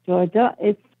 Georgia.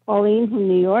 It's Pauline from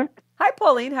New York. Hi,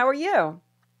 Pauline. How are you?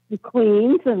 The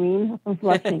Queens. I'm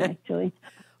blushing, actually.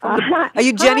 Are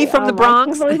you Jenny from the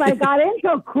Bronx? I can't believe I got in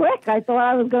so quick. I thought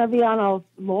I was going to be on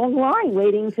a long line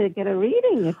waiting to get a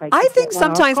reading. I think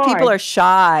sometimes people are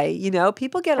shy. You know,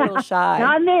 people get a little shy.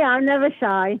 Not me. I'm never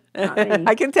shy. Not me.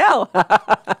 I can tell.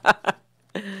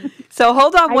 So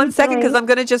hold on one second because I'm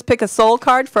going to just pick a soul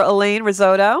card for Elaine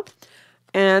Risotto.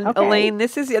 And okay. Elaine, and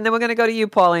then we're going to go to you,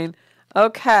 Pauline.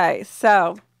 Okay,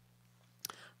 so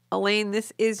Elaine,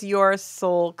 this is your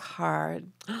soul card.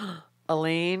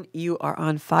 Elaine, you are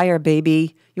on fire,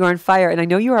 baby. You are on fire. And I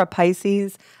know you are a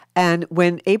Pisces. And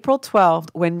when April 12th,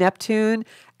 when Neptune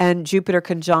and Jupiter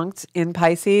conjunct in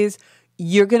Pisces,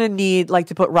 you're going to need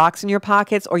to put rocks in your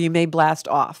pockets, or you may blast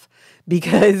off,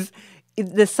 because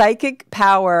the psychic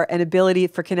power and ability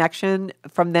for connection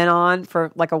from then on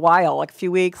for a while, a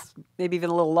few weeks, maybe even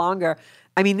a little longer.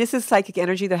 I mean, this is psychic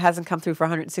energy that hasn't come through for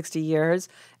 160 years.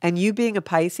 And you being a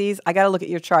Pisces, I got to look at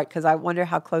your chart because I wonder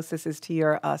how close this is to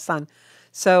your sun.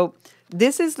 So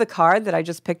this is the card that I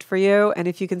just picked for you. And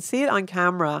if you can see it on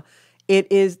camera, it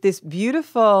is this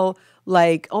beautiful,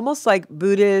 almost like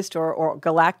Buddhist or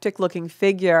galactic looking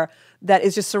figure that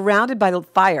is just surrounded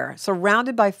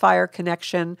by fire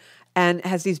connection, and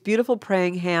has these beautiful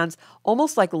praying hands,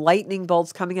 almost like lightning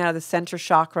bolts coming out of the center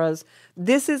chakras.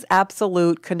 This is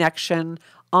absolute connection,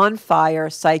 on fire,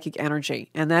 psychic energy.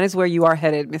 And that is where you are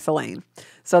headed, Miss Elaine.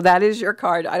 So that is your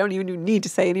card. I don't even need to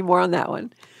say any more on that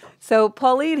one. So,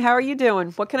 Pauline, how are you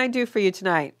doing? What can I do for you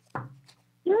tonight?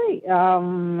 Great.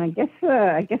 I guess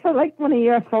I like one of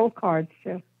your soul cards,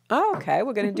 too. Oh, okay.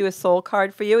 We're going to do a soul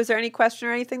card for you. Is there any question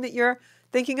or anything that you're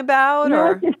thinking about? No,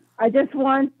 or I just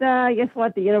want,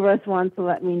 what the universe wants to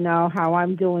let me know how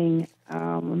I'm doing.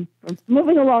 I'm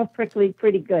moving along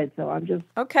pretty good, so I'm just...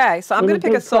 Okay, so I'm going to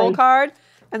pick a soul card,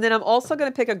 and then I'm also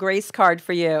going to pick a grace card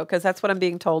for you, because that's what I'm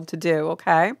being told to do,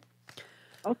 okay?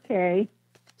 Okay.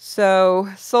 So,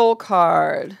 soul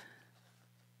card.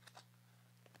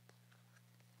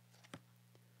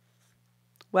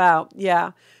 Wow,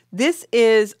 yeah. This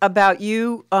is about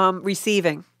you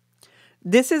receiving.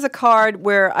 This is a card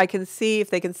where I can see, if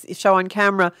they can show on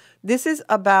camera, this is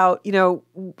about,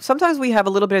 sometimes we have a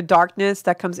little bit of darkness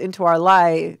that comes into our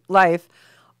life,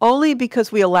 only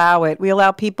because we allow it. We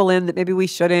allow people in that maybe we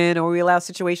shouldn't, or we allow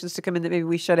situations to come in that maybe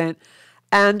we shouldn't.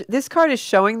 And this card is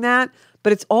showing that,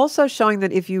 but it's also showing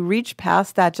that if you reach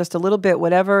past that just a little bit,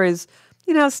 whatever is,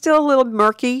 still a little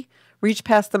murky, reach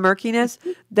past the murkiness,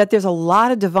 that there's a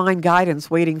lot of divine guidance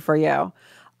waiting for you.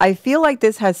 I feel like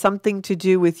this has something to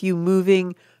do with you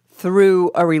moving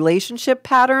through a relationship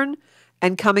pattern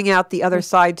and coming out the other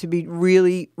side to be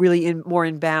really, really more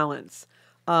in balance.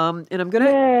 And I'm going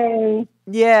to,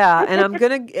 yeah, and I'm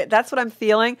going to, that's what I'm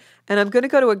feeling. And I'm going to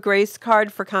go to a grace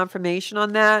card for confirmation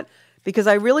on that, because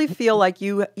I really feel like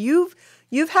you've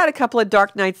had a couple of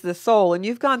dark nights of the soul, and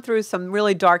you've gone through some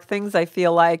really dark things. I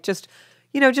feel like just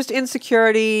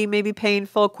insecurity, maybe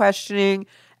painful, questioning.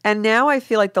 And now I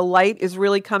feel like the light is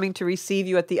really coming to receive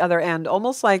you at the other end,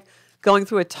 almost like going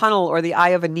through a tunnel or the eye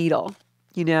of a needle,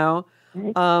 Yeah,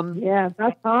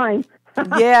 that's fine.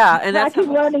 Yeah, and that's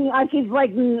I keep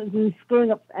like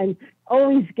screwing up and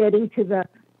always getting to the.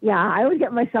 Yeah, I always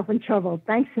get myself in trouble.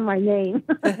 Thanks to my name.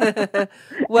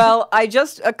 Well,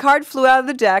 a card flew out of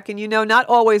the deck, and not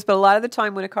always, but a lot of the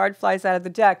time when a card flies out of the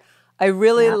deck, I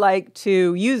really like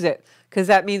to use it, because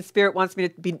that means Spirit wants me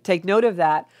to take note of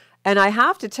that. And I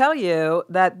have to tell you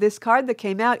that this card that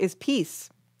came out is peace.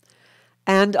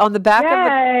 And on the back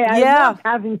I love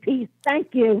having peace.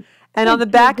 Thank you. And on the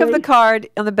back of the card,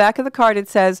 it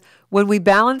says, when we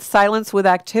balance silence with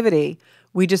activity,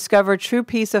 we discover true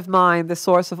peace of mind, the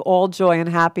source of all joy and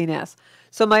happiness.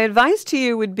 So my advice to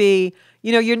you would be,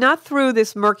 you're not through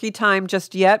this murky time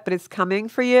just yet, but it's coming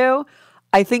for you.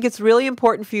 I think it's really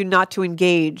important for you not to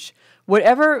engage.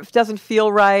 Whatever doesn't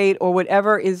feel right, or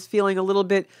whatever is feeling a little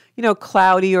bit,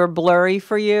 cloudy or blurry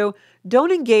for you,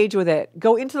 don't engage with it.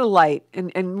 Go into the light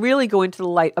and really go into the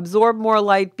light. Absorb more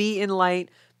light, be in light.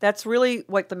 That's really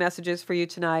what the message is for you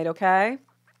tonight, okay?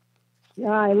 Yeah,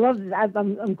 I love that.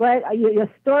 I'm glad your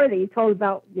story that you told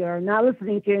about you're not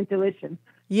listening to your intuition.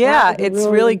 Yeah, it's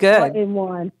really good. In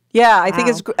one. Yeah, I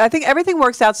think everything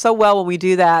works out so well when we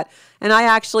do that. And I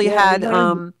actually had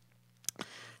a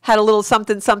little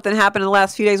something happen in the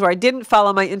last few days where I didn't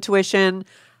follow my intuition,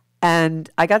 and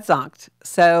I got zonked.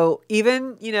 So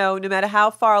even, no matter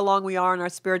how far along we are on our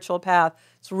spiritual path,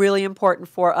 it's really important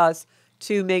for us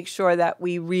to make sure that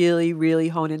we really, really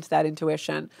hone into that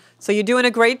intuition. So you're doing a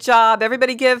great job.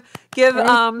 Everybody give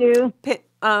Pauline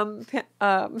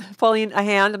a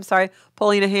hand. I'm sorry,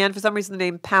 Pauline a hand. For some reason, the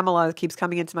name Pamela keeps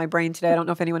coming into my brain today. I don't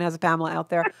know if anyone has a Pamela out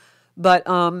there, but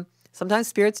sometimes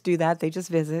spirits do that. They just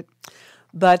visit.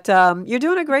 But you're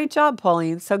doing a great job,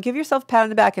 Pauline. So give yourself a pat on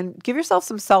the back and give yourself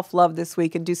some self-love this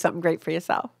week and do something great for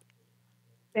yourself.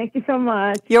 Thank you so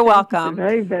much. You're welcome. Thank you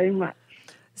very, very much.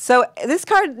 So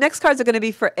next cards are going to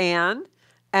be for Anne,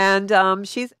 and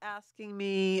she's asking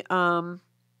me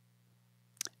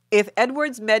if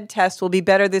Edward's med test will be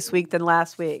better this week than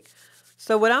last week.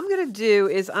 So what I'm going to do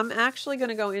is I'm actually going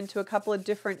to go into a couple of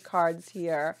different cards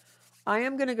here. I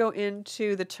am going to go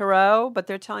into the tarot, but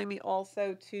they're telling me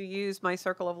also to use my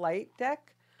Circle of Light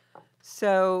deck.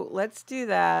 So let's do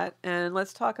that, and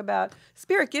let's talk about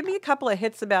Spirit. Give me a couple of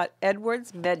hits about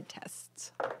Edward's med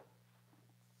tests.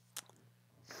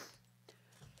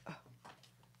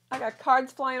 I got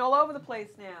cards flying all over the place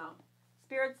now.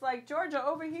 Spirit's like, Georgia,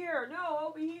 over here. No,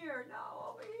 over here.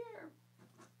 No, over here.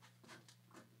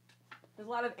 There's a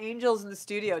lot of angels in the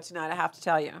studio tonight, I have to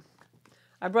tell you.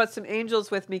 I brought some angels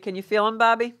with me. Can you feel them,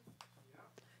 Bobby? Yeah.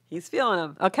 He's feeling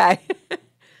them. Okay.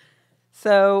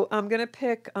 So I'm going to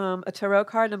pick a tarot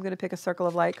card, and I'm going to pick a Circle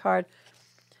of Light card.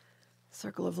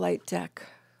 Circle of Light deck.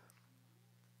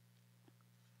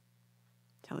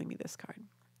 Telling me this card.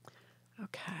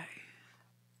 Okay.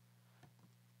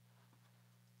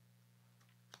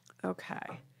 Okay.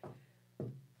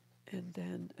 And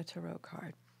then a tarot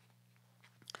card.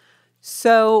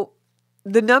 So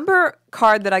the number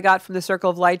card that I got from the Circle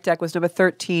of Light deck was number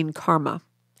 13, Karma.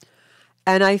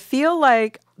 And I feel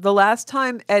like the last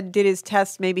time Ed did his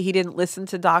test, maybe he didn't listen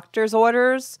to doctor's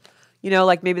orders.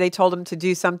 Like maybe they told him to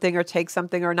do something or take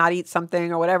something or not eat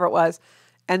something or whatever it was.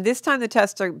 And this time the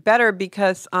tests are better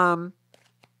because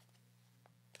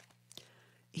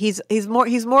he's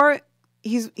more.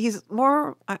 It's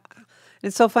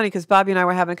so funny because Bobby and I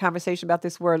were having a conversation about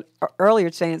this word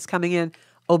earlier today, and it's coming in,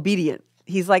 obedient.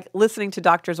 He's like listening to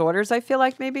doctor's orders, I feel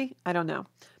like, maybe. I don't know.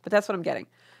 But that's what I'm getting.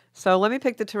 So let me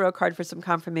pick the tarot card for some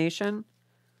confirmation.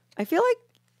 I feel like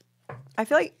at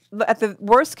the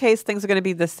worst case, things are going to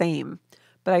be the same.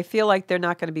 But I feel like they're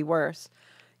not going to be worse.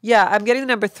 Yeah, I'm getting the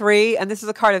number 3, and this is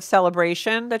a card of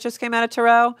celebration that just came out of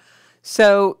tarot.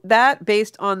 So that,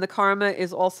 based on the karma,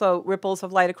 is also ripples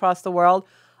of light across the world.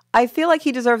 I feel like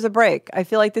he deserves a break. I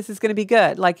feel like this is going to be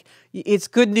good. Like it's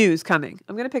good news coming.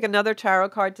 I'm going to pick another tarot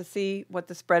card to see what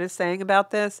the spread is saying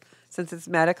about this, since it's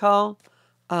medical.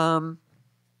 Yeah,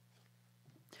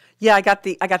 I got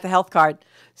the health card.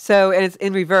 So, and it's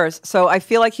in reverse. So I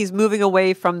feel like he's moving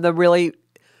away from the really,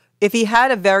 if he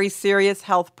had a very serious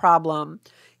health problem,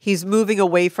 he's moving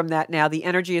away from that now. The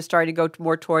energy is starting to go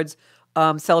more towards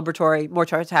celebratory, more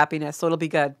towards happiness. So it'll be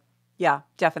good. Yeah,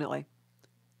 definitely.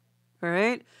 All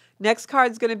right. Next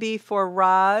card's going to be for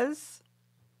Roz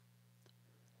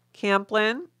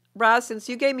Camplin. Roz, since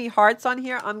you gave me hearts on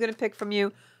here, I'm going to pick from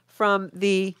you from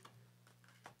the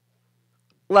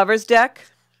Lover's deck.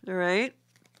 All right.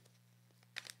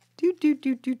 And then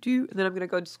I'm going to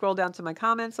go scroll down to my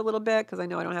comments a little bit because I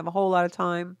know I don't have a whole lot of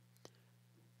time.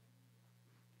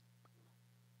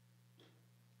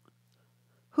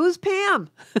 Who's Pam?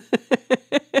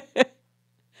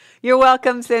 You're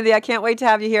welcome, Cindy. I can't wait to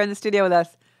have you here in the studio with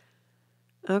us.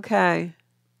 Okay.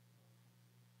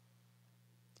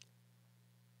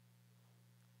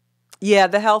 Yeah,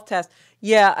 the health test.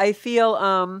 Yeah, I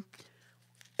feel,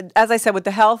 as I said, with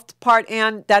the health part,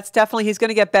 and that's definitely, he's going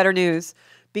to get better news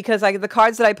because the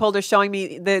cards that I pulled are showing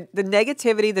me the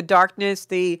negativity, the darkness,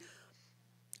 I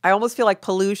almost feel like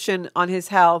pollution on his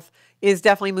health is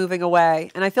definitely moving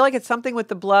away. And I feel like it's something with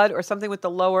the blood or something with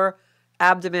the lower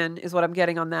abdomen is what I'm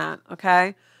getting on that.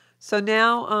 Okay. So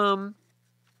now,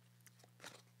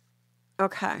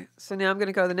 okay. So now I'm going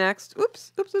to go to the next.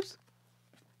 Oops.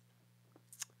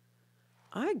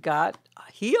 I got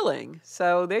healing.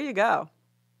 So there you go.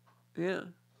 Yeah.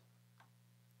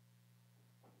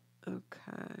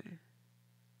 Okay.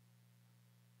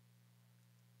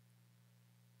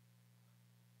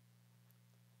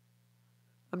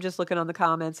 I'm just looking on the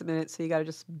comments a minute, so you got to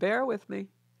just bear with me.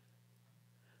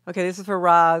 Okay, this is for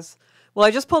Roz. Well,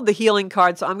 I just pulled the healing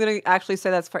card, so I'm going to actually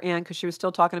say that's for Anne because she was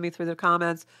still talking to me through the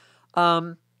comments.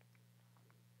 Sarah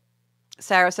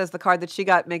says the card that she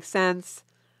got makes sense.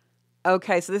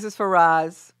 Okay, so this is for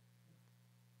Roz.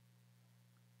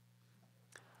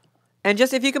 And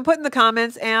just if you can put in the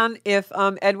comments, Anne, if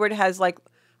Edward has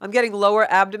I'm getting lower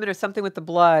abdomen or something with the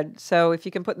blood. So if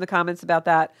you can put in the comments about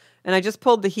that. And I just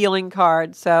pulled the healing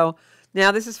card. So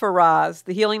now this is for Roz.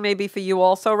 The healing may be for you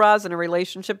also, Roz, in a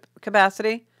relationship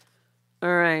capacity. All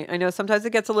right. I know sometimes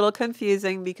it gets a little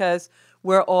confusing because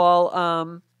we're all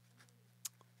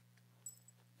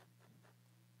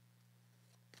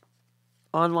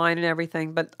online and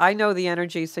everything. But I know the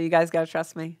energy, so you guys got to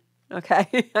trust me.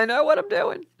 Okay? I know what I'm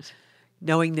doing.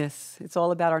 Knowingness. It's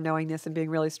all about our knowingness and being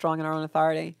really strong in our own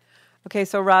authority. Okay,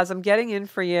 so Roz, I'm getting in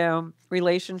for you,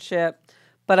 relationship,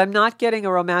 but I'm not getting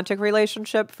a romantic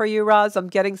relationship for you, Roz. I'm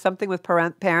getting something with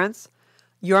parents,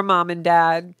 your mom and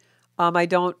dad. I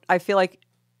feel like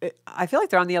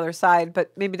they're on the other side,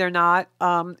 but maybe they're not.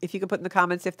 If you could put in the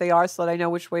comments if they are so that I know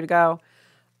which way to go.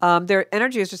 Their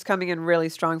energy is just coming in really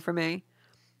strong for me.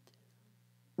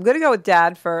 I'm going to go with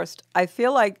dad first. I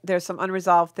feel like there's some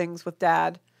unresolved things with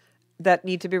dad that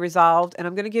need to be resolved. And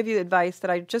I'm going to give you advice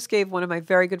that I just gave one of my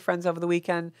very good friends over the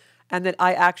weekend, and that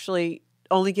I actually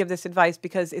only give this advice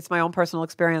because it's my own personal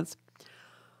experience.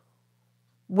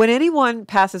 When anyone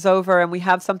passes over and we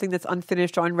have something that's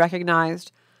unfinished or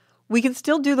unrecognized, we can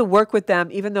still do the work with them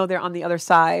even though they're on the other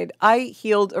side. I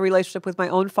healed a relationship with my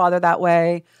own father that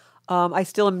way. I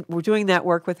still am doing that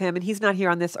work with him, and he's not here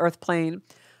on this earth plane.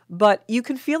 But you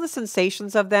can feel the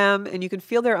sensations of them and you can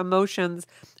feel their emotions.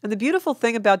 And the beautiful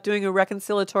thing about doing a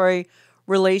reconciliatory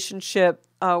relationship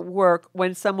work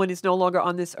when someone is no longer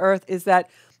on this earth is that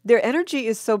their energy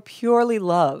is so purely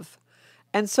love.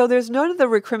 And so there's none of the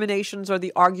recriminations or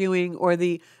the arguing or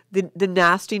the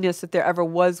nastiness that there ever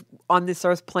was on this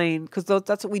earth plane, because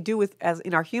that's what we do as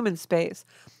in our human space.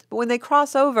 But when they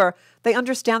cross over, they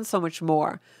understand so much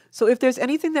more. So if there's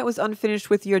anything that was unfinished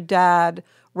with your dad,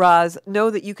 Roz, know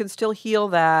that you can still heal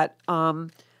that,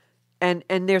 and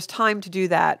there's time to do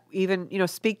that. Even,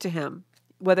 speak to him.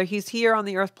 Whether he's here on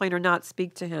the earth plane or not,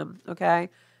 speak to him, okay?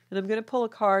 And I'm going to pull a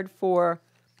card for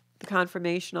the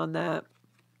confirmation on that.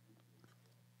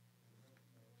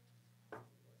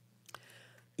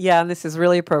 Yeah, and this is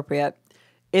really appropriate.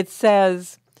 It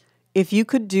says, if you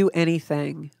could do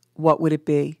anything, what would it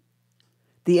be?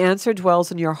 The answer dwells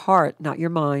in your heart, not your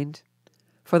mind.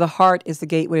 For the heart is the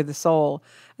gateway of the soul.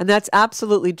 And that's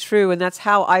absolutely true. And that's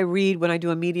how I read when I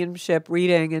do a mediumship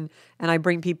reading and I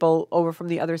bring people over from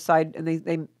the other side and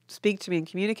they speak to me and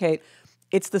communicate.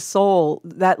 It's the soul.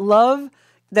 That love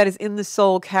that is in the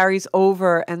soul carries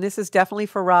over. And this is definitely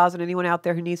for Roz and anyone out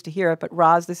there who needs to hear it. But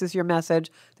Roz, this is your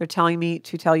message. They're telling me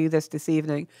to tell you this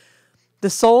evening. The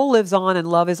soul lives on and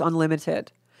love is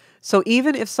unlimited. So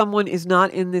even if someone is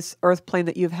not in this earth plane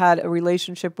that you've had a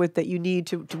relationship with that you need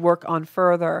to work on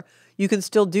further, you can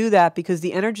still do that because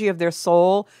the energy of their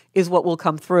soul is what will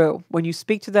come through. When you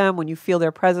speak to them, when you feel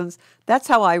their presence, that's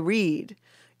how I read.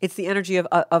 It's the energy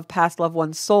of past loved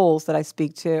ones' souls that I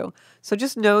speak to. So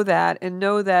just know that, and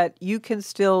know that you can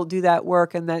still do that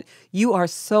work, and that you are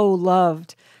so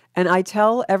loved. And I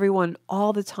tell everyone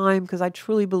all the time, because I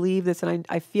truly believe this and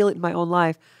I feel it in my own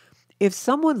life, if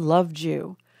someone loved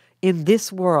you in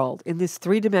this world, in this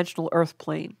three-dimensional earth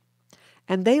plane,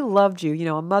 and they loved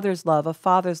you, a mother's love, a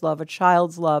father's love, a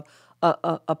child's love,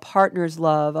 a partner's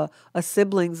love, a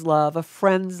sibling's love, a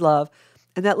friend's love,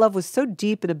 and that love was so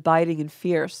deep and abiding and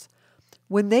fierce,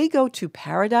 when they go to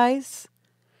paradise,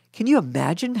 can you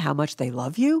imagine how much they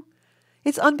love you?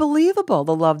 It's unbelievable,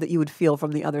 the love that you would feel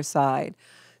from the other side.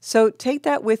 So take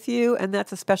that with you, and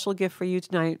that's a special gift for you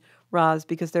tonight, Roz,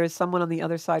 because there is someone on the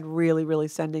other side really, really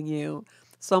sending you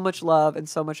so much love and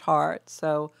so much heart.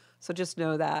 So just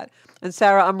know that. And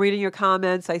Sarah, I'm reading your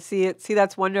comments. I see it. See,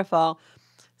 that's wonderful.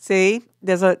 See,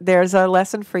 there's a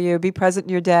lesson for you. Be present in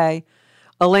your day.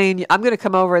 Elaine, I'm going to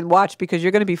come over and watch because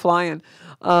you're going to be flying.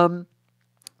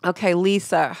 Okay,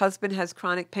 Lisa, husband has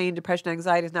chronic pain, depression,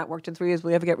 anxiety, has not worked in 3 years. Will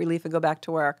you ever get relief and go back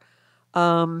to work?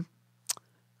 I'm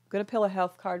going to pull a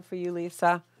health card for you,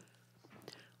 Lisa.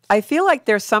 I feel like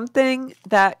there's something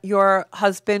that your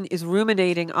husband is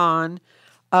ruminating on.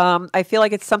 I feel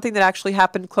like it's something that actually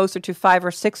happened closer to 5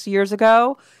 or 6 years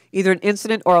ago, either an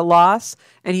incident or a loss,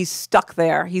 and he's stuck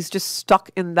there. He's just stuck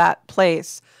in that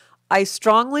place. I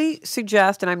strongly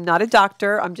suggest, and I'm not a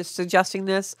doctor, I'm just suggesting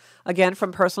this, again,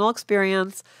 from personal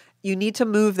experience, you need to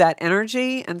move that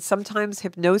energy, and sometimes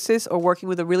hypnosis or working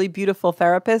with a really beautiful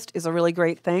therapist is a really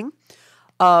great thing.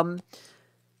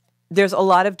 There's a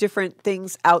lot of different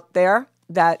things out there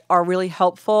that are really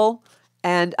helpful,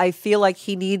 and I feel like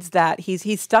he needs that.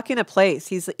 He's stuck in a place.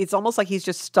 It's almost like he's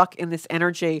just stuck in this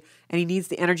energy, and he needs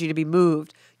the energy to be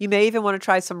moved. You may even want to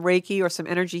try some Reiki or some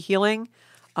energy healing.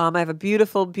 I have a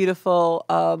beautiful, beautiful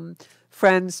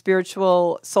friend,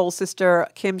 spiritual soul sister,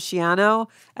 Kim Shiano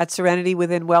at Serenity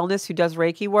Within Wellness, who does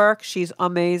Reiki work. She's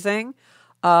amazing.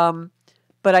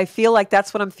 But I feel like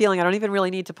that's what I'm feeling. I don't even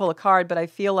really need to pull a card, but I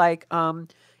feel like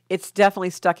it's definitely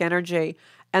stuck energy.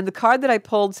 And the card that I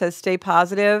pulled says stay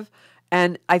positive.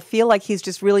 And I feel like he's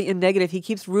just really in negative. He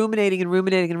keeps ruminating and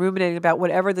ruminating and ruminating about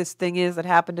whatever this thing is that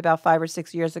happened about 5 or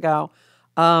 6 years ago.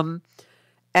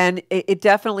 And it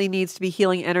definitely needs to be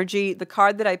healing energy. The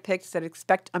card that I picked said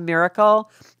expect a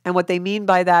miracle. And what they mean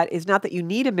by that is not that you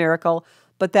need a miracle,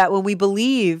 but that when we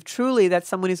believe truly that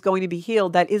someone is going to be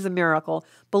healed, that is a miracle.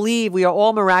 Believe we are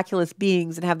all miraculous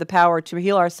beings and have the power to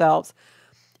heal ourselves.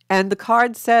 And the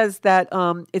card says that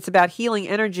it's about healing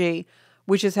energy,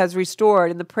 which has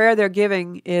restored. And the prayer they're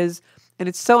giving is, and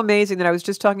it's so amazing that I was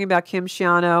just talking about Kim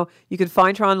Shiano. You can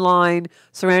find her online,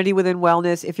 Serenity Within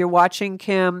Wellness. If you're watching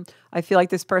Kim, I feel like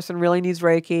this person really needs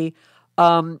Reiki.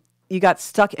 You got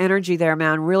stuck energy there,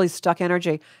 man, really stuck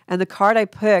energy. And the card I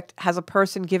picked has a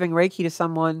person giving Reiki to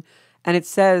someone, and it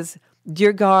says,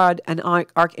 Dear God and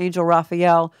Archangel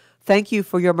Raphael, thank you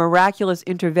for your miraculous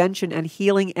intervention and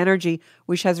healing energy,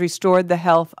 which has restored the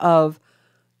health of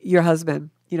your husband,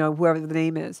 whoever the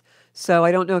name is. So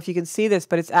I don't know if you can see this,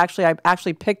 but I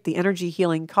actually picked the energy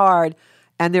healing card,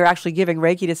 and they're actually giving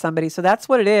Reiki to somebody. So that's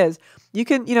what it is. You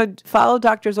can, follow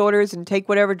doctor's orders and take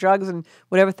whatever drugs and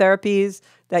whatever therapies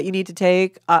that you need to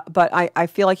take. But I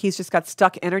feel like he's just got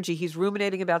stuck energy. He's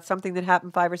ruminating about something that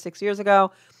happened 5 or 6 years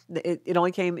ago. It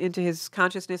only came into his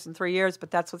consciousness in 3 years,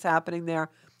 but that's what's happening there.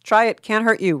 Try it. Can't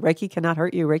hurt you. Reiki cannot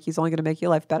hurt you. Reiki's only going to make your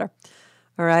life better.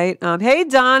 All right. Hey,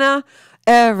 Donna.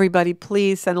 Everybody,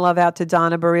 please send love out to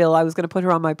Donna Burrell. I was going to put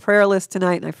her on my prayer list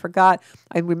tonight, and I forgot.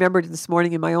 I remembered this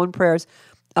morning in my own prayers.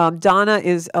 Donna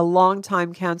is a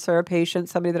longtime cancer patient,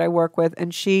 somebody that I work with,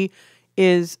 and she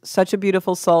is such a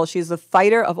beautiful soul. She's the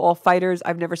fighter of all fighters.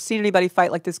 I've never seen anybody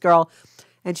fight like this girl.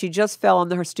 And she just fell on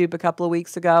her stoop a couple of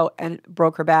weeks ago and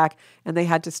broke her back, and they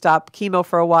had to stop chemo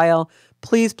for a while.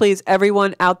 Please, please,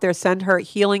 everyone out there, send her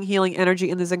healing energy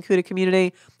in the Zencuda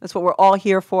community. That's what we're all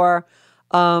here for.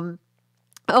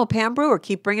 Pam Brewer,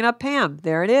 keep bringing up Pam.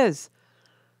 There it is.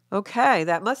 Okay,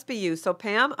 that must be you. So,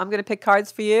 Pam, I'm going to pick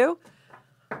cards for you.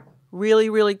 Really,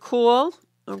 really cool.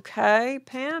 Okay,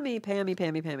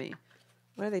 Pammy.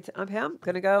 What are they? Pam,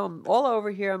 going to go. I'm all over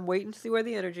here. I'm waiting to see where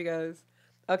the energy goes.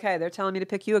 Okay, they're telling me to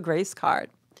pick you a grace card.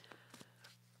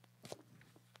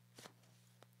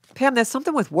 Pam, there's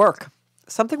something with work.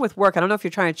 Something with work. I don't know if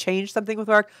you're trying to change something with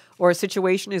work or a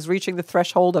situation is reaching the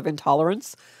threshold of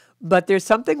intolerance, but there's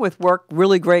something with work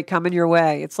really great coming your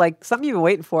way. It's like something you've been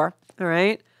waiting for, all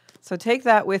right? So take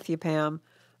that with you, Pam.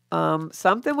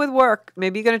 Something with work.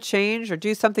 Maybe you're going to change or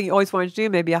do something you always wanted to do.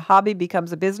 Maybe a hobby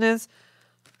becomes a business.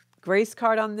 Grace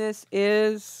card on this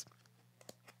is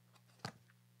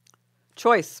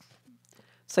choice.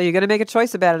 So you're going to make a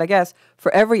choice about it, I guess.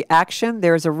 For every action,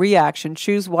 there is a reaction.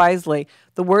 Choose wisely.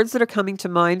 The words that are coming to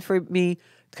mind for me,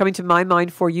 coming to my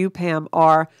mind for you, Pam,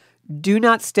 are do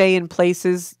not stay in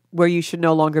places where you should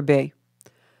no longer be.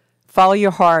 Follow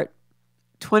your heart.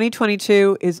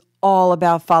 2022 is all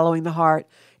about following the heart.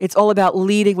 It's all about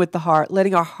leading with the heart,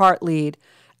 letting our heart lead.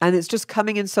 And it's just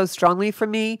coming in so strongly for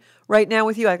me right now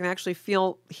with you. I can actually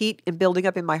feel heat and building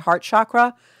up in my heart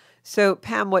chakra. So,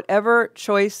 Pam, whatever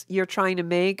choice you're trying to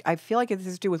make, I feel like it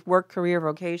has to do with work, career,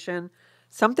 vocation,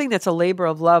 something that's a labor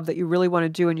of love that you really want to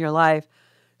do in your life.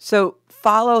 So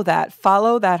follow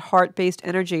that heart-based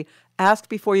energy. Ask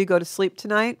before you go to sleep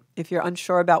tonight. If you're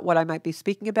unsure about what I might be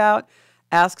speaking about,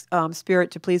 ask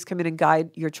Spirit to please come in and guide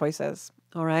your choices.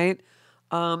 All right?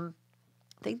 I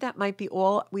think that might be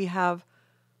all we have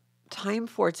time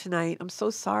for tonight. I'm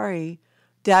so sorry.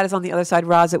 Dad is on the other side.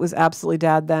 Roz, it was absolutely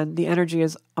Dad then. The energy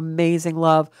is amazing,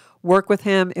 love. Work with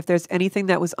him. If there's anything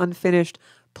that was unfinished,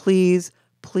 please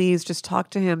just talk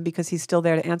to him because he's still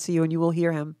there to answer you and you will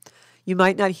hear him. You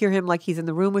might not hear him like he's in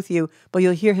the room with you, but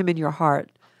you'll hear him in your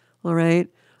heart. All right?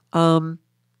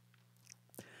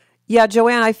 Yeah,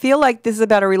 Joanne, I feel like this is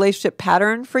about a relationship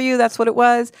pattern for you. That's what it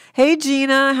was. Hey,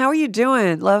 Gina, how are you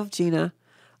doing? Love, Gina.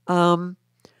 Going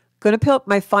to pick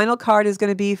my final card is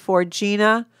going to be for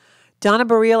Gina. Donna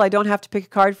Baril, I don't have to pick a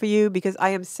card for you because I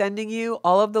am sending you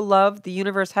all of the love the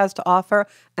universe has to offer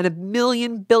and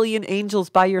 1,000,000,000 billion angels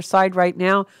by your side right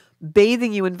now,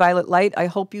 bathing you in violet light. I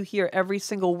hope you hear every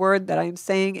single word that I am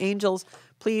saying. Angels,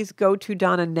 please go to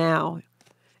Donna now.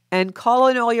 And call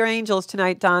in all your angels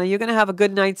tonight, Donna. You're going to have a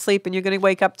good night's sleep and you're going to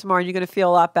wake up tomorrow and you're going to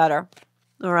feel a lot better.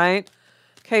 All right?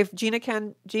 Okay, Gina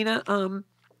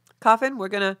Coffin, we're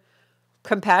going to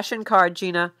compassion card,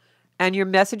 Gina. And your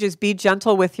message is be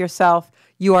gentle with yourself.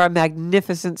 You are a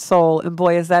magnificent soul. And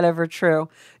boy, is that ever true.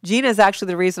 Gina is actually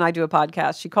the reason I do a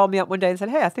podcast. She called me up one day and said,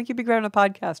 hey, I think you'd be great on a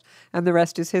podcast. And the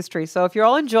rest is history. So if you're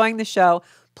all enjoying the show,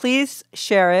 please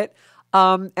share it.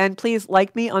 And please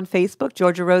like me on Facebook,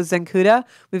 Georgia Rose Zencuda.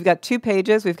 We've got 2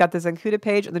 pages. We've got the Zencuda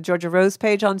page and the Georgia Rose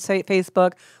page on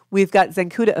Facebook. We've got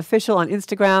Zencuda Official on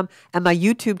Instagram and my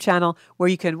YouTube channel where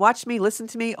you can watch me, listen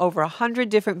to me, over 100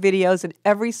 different videos, and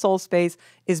every soul space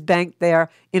is banked there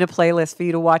in a playlist for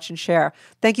you to watch and share.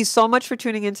 Thank you so much for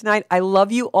tuning in tonight. I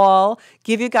love you all.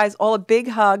 Give you guys all a big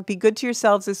hug. Be good to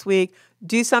yourselves this week.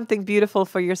 Do something beautiful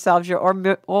for yourselves. You're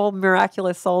all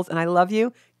miraculous souls, and I love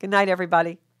you. Good night,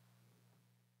 everybody.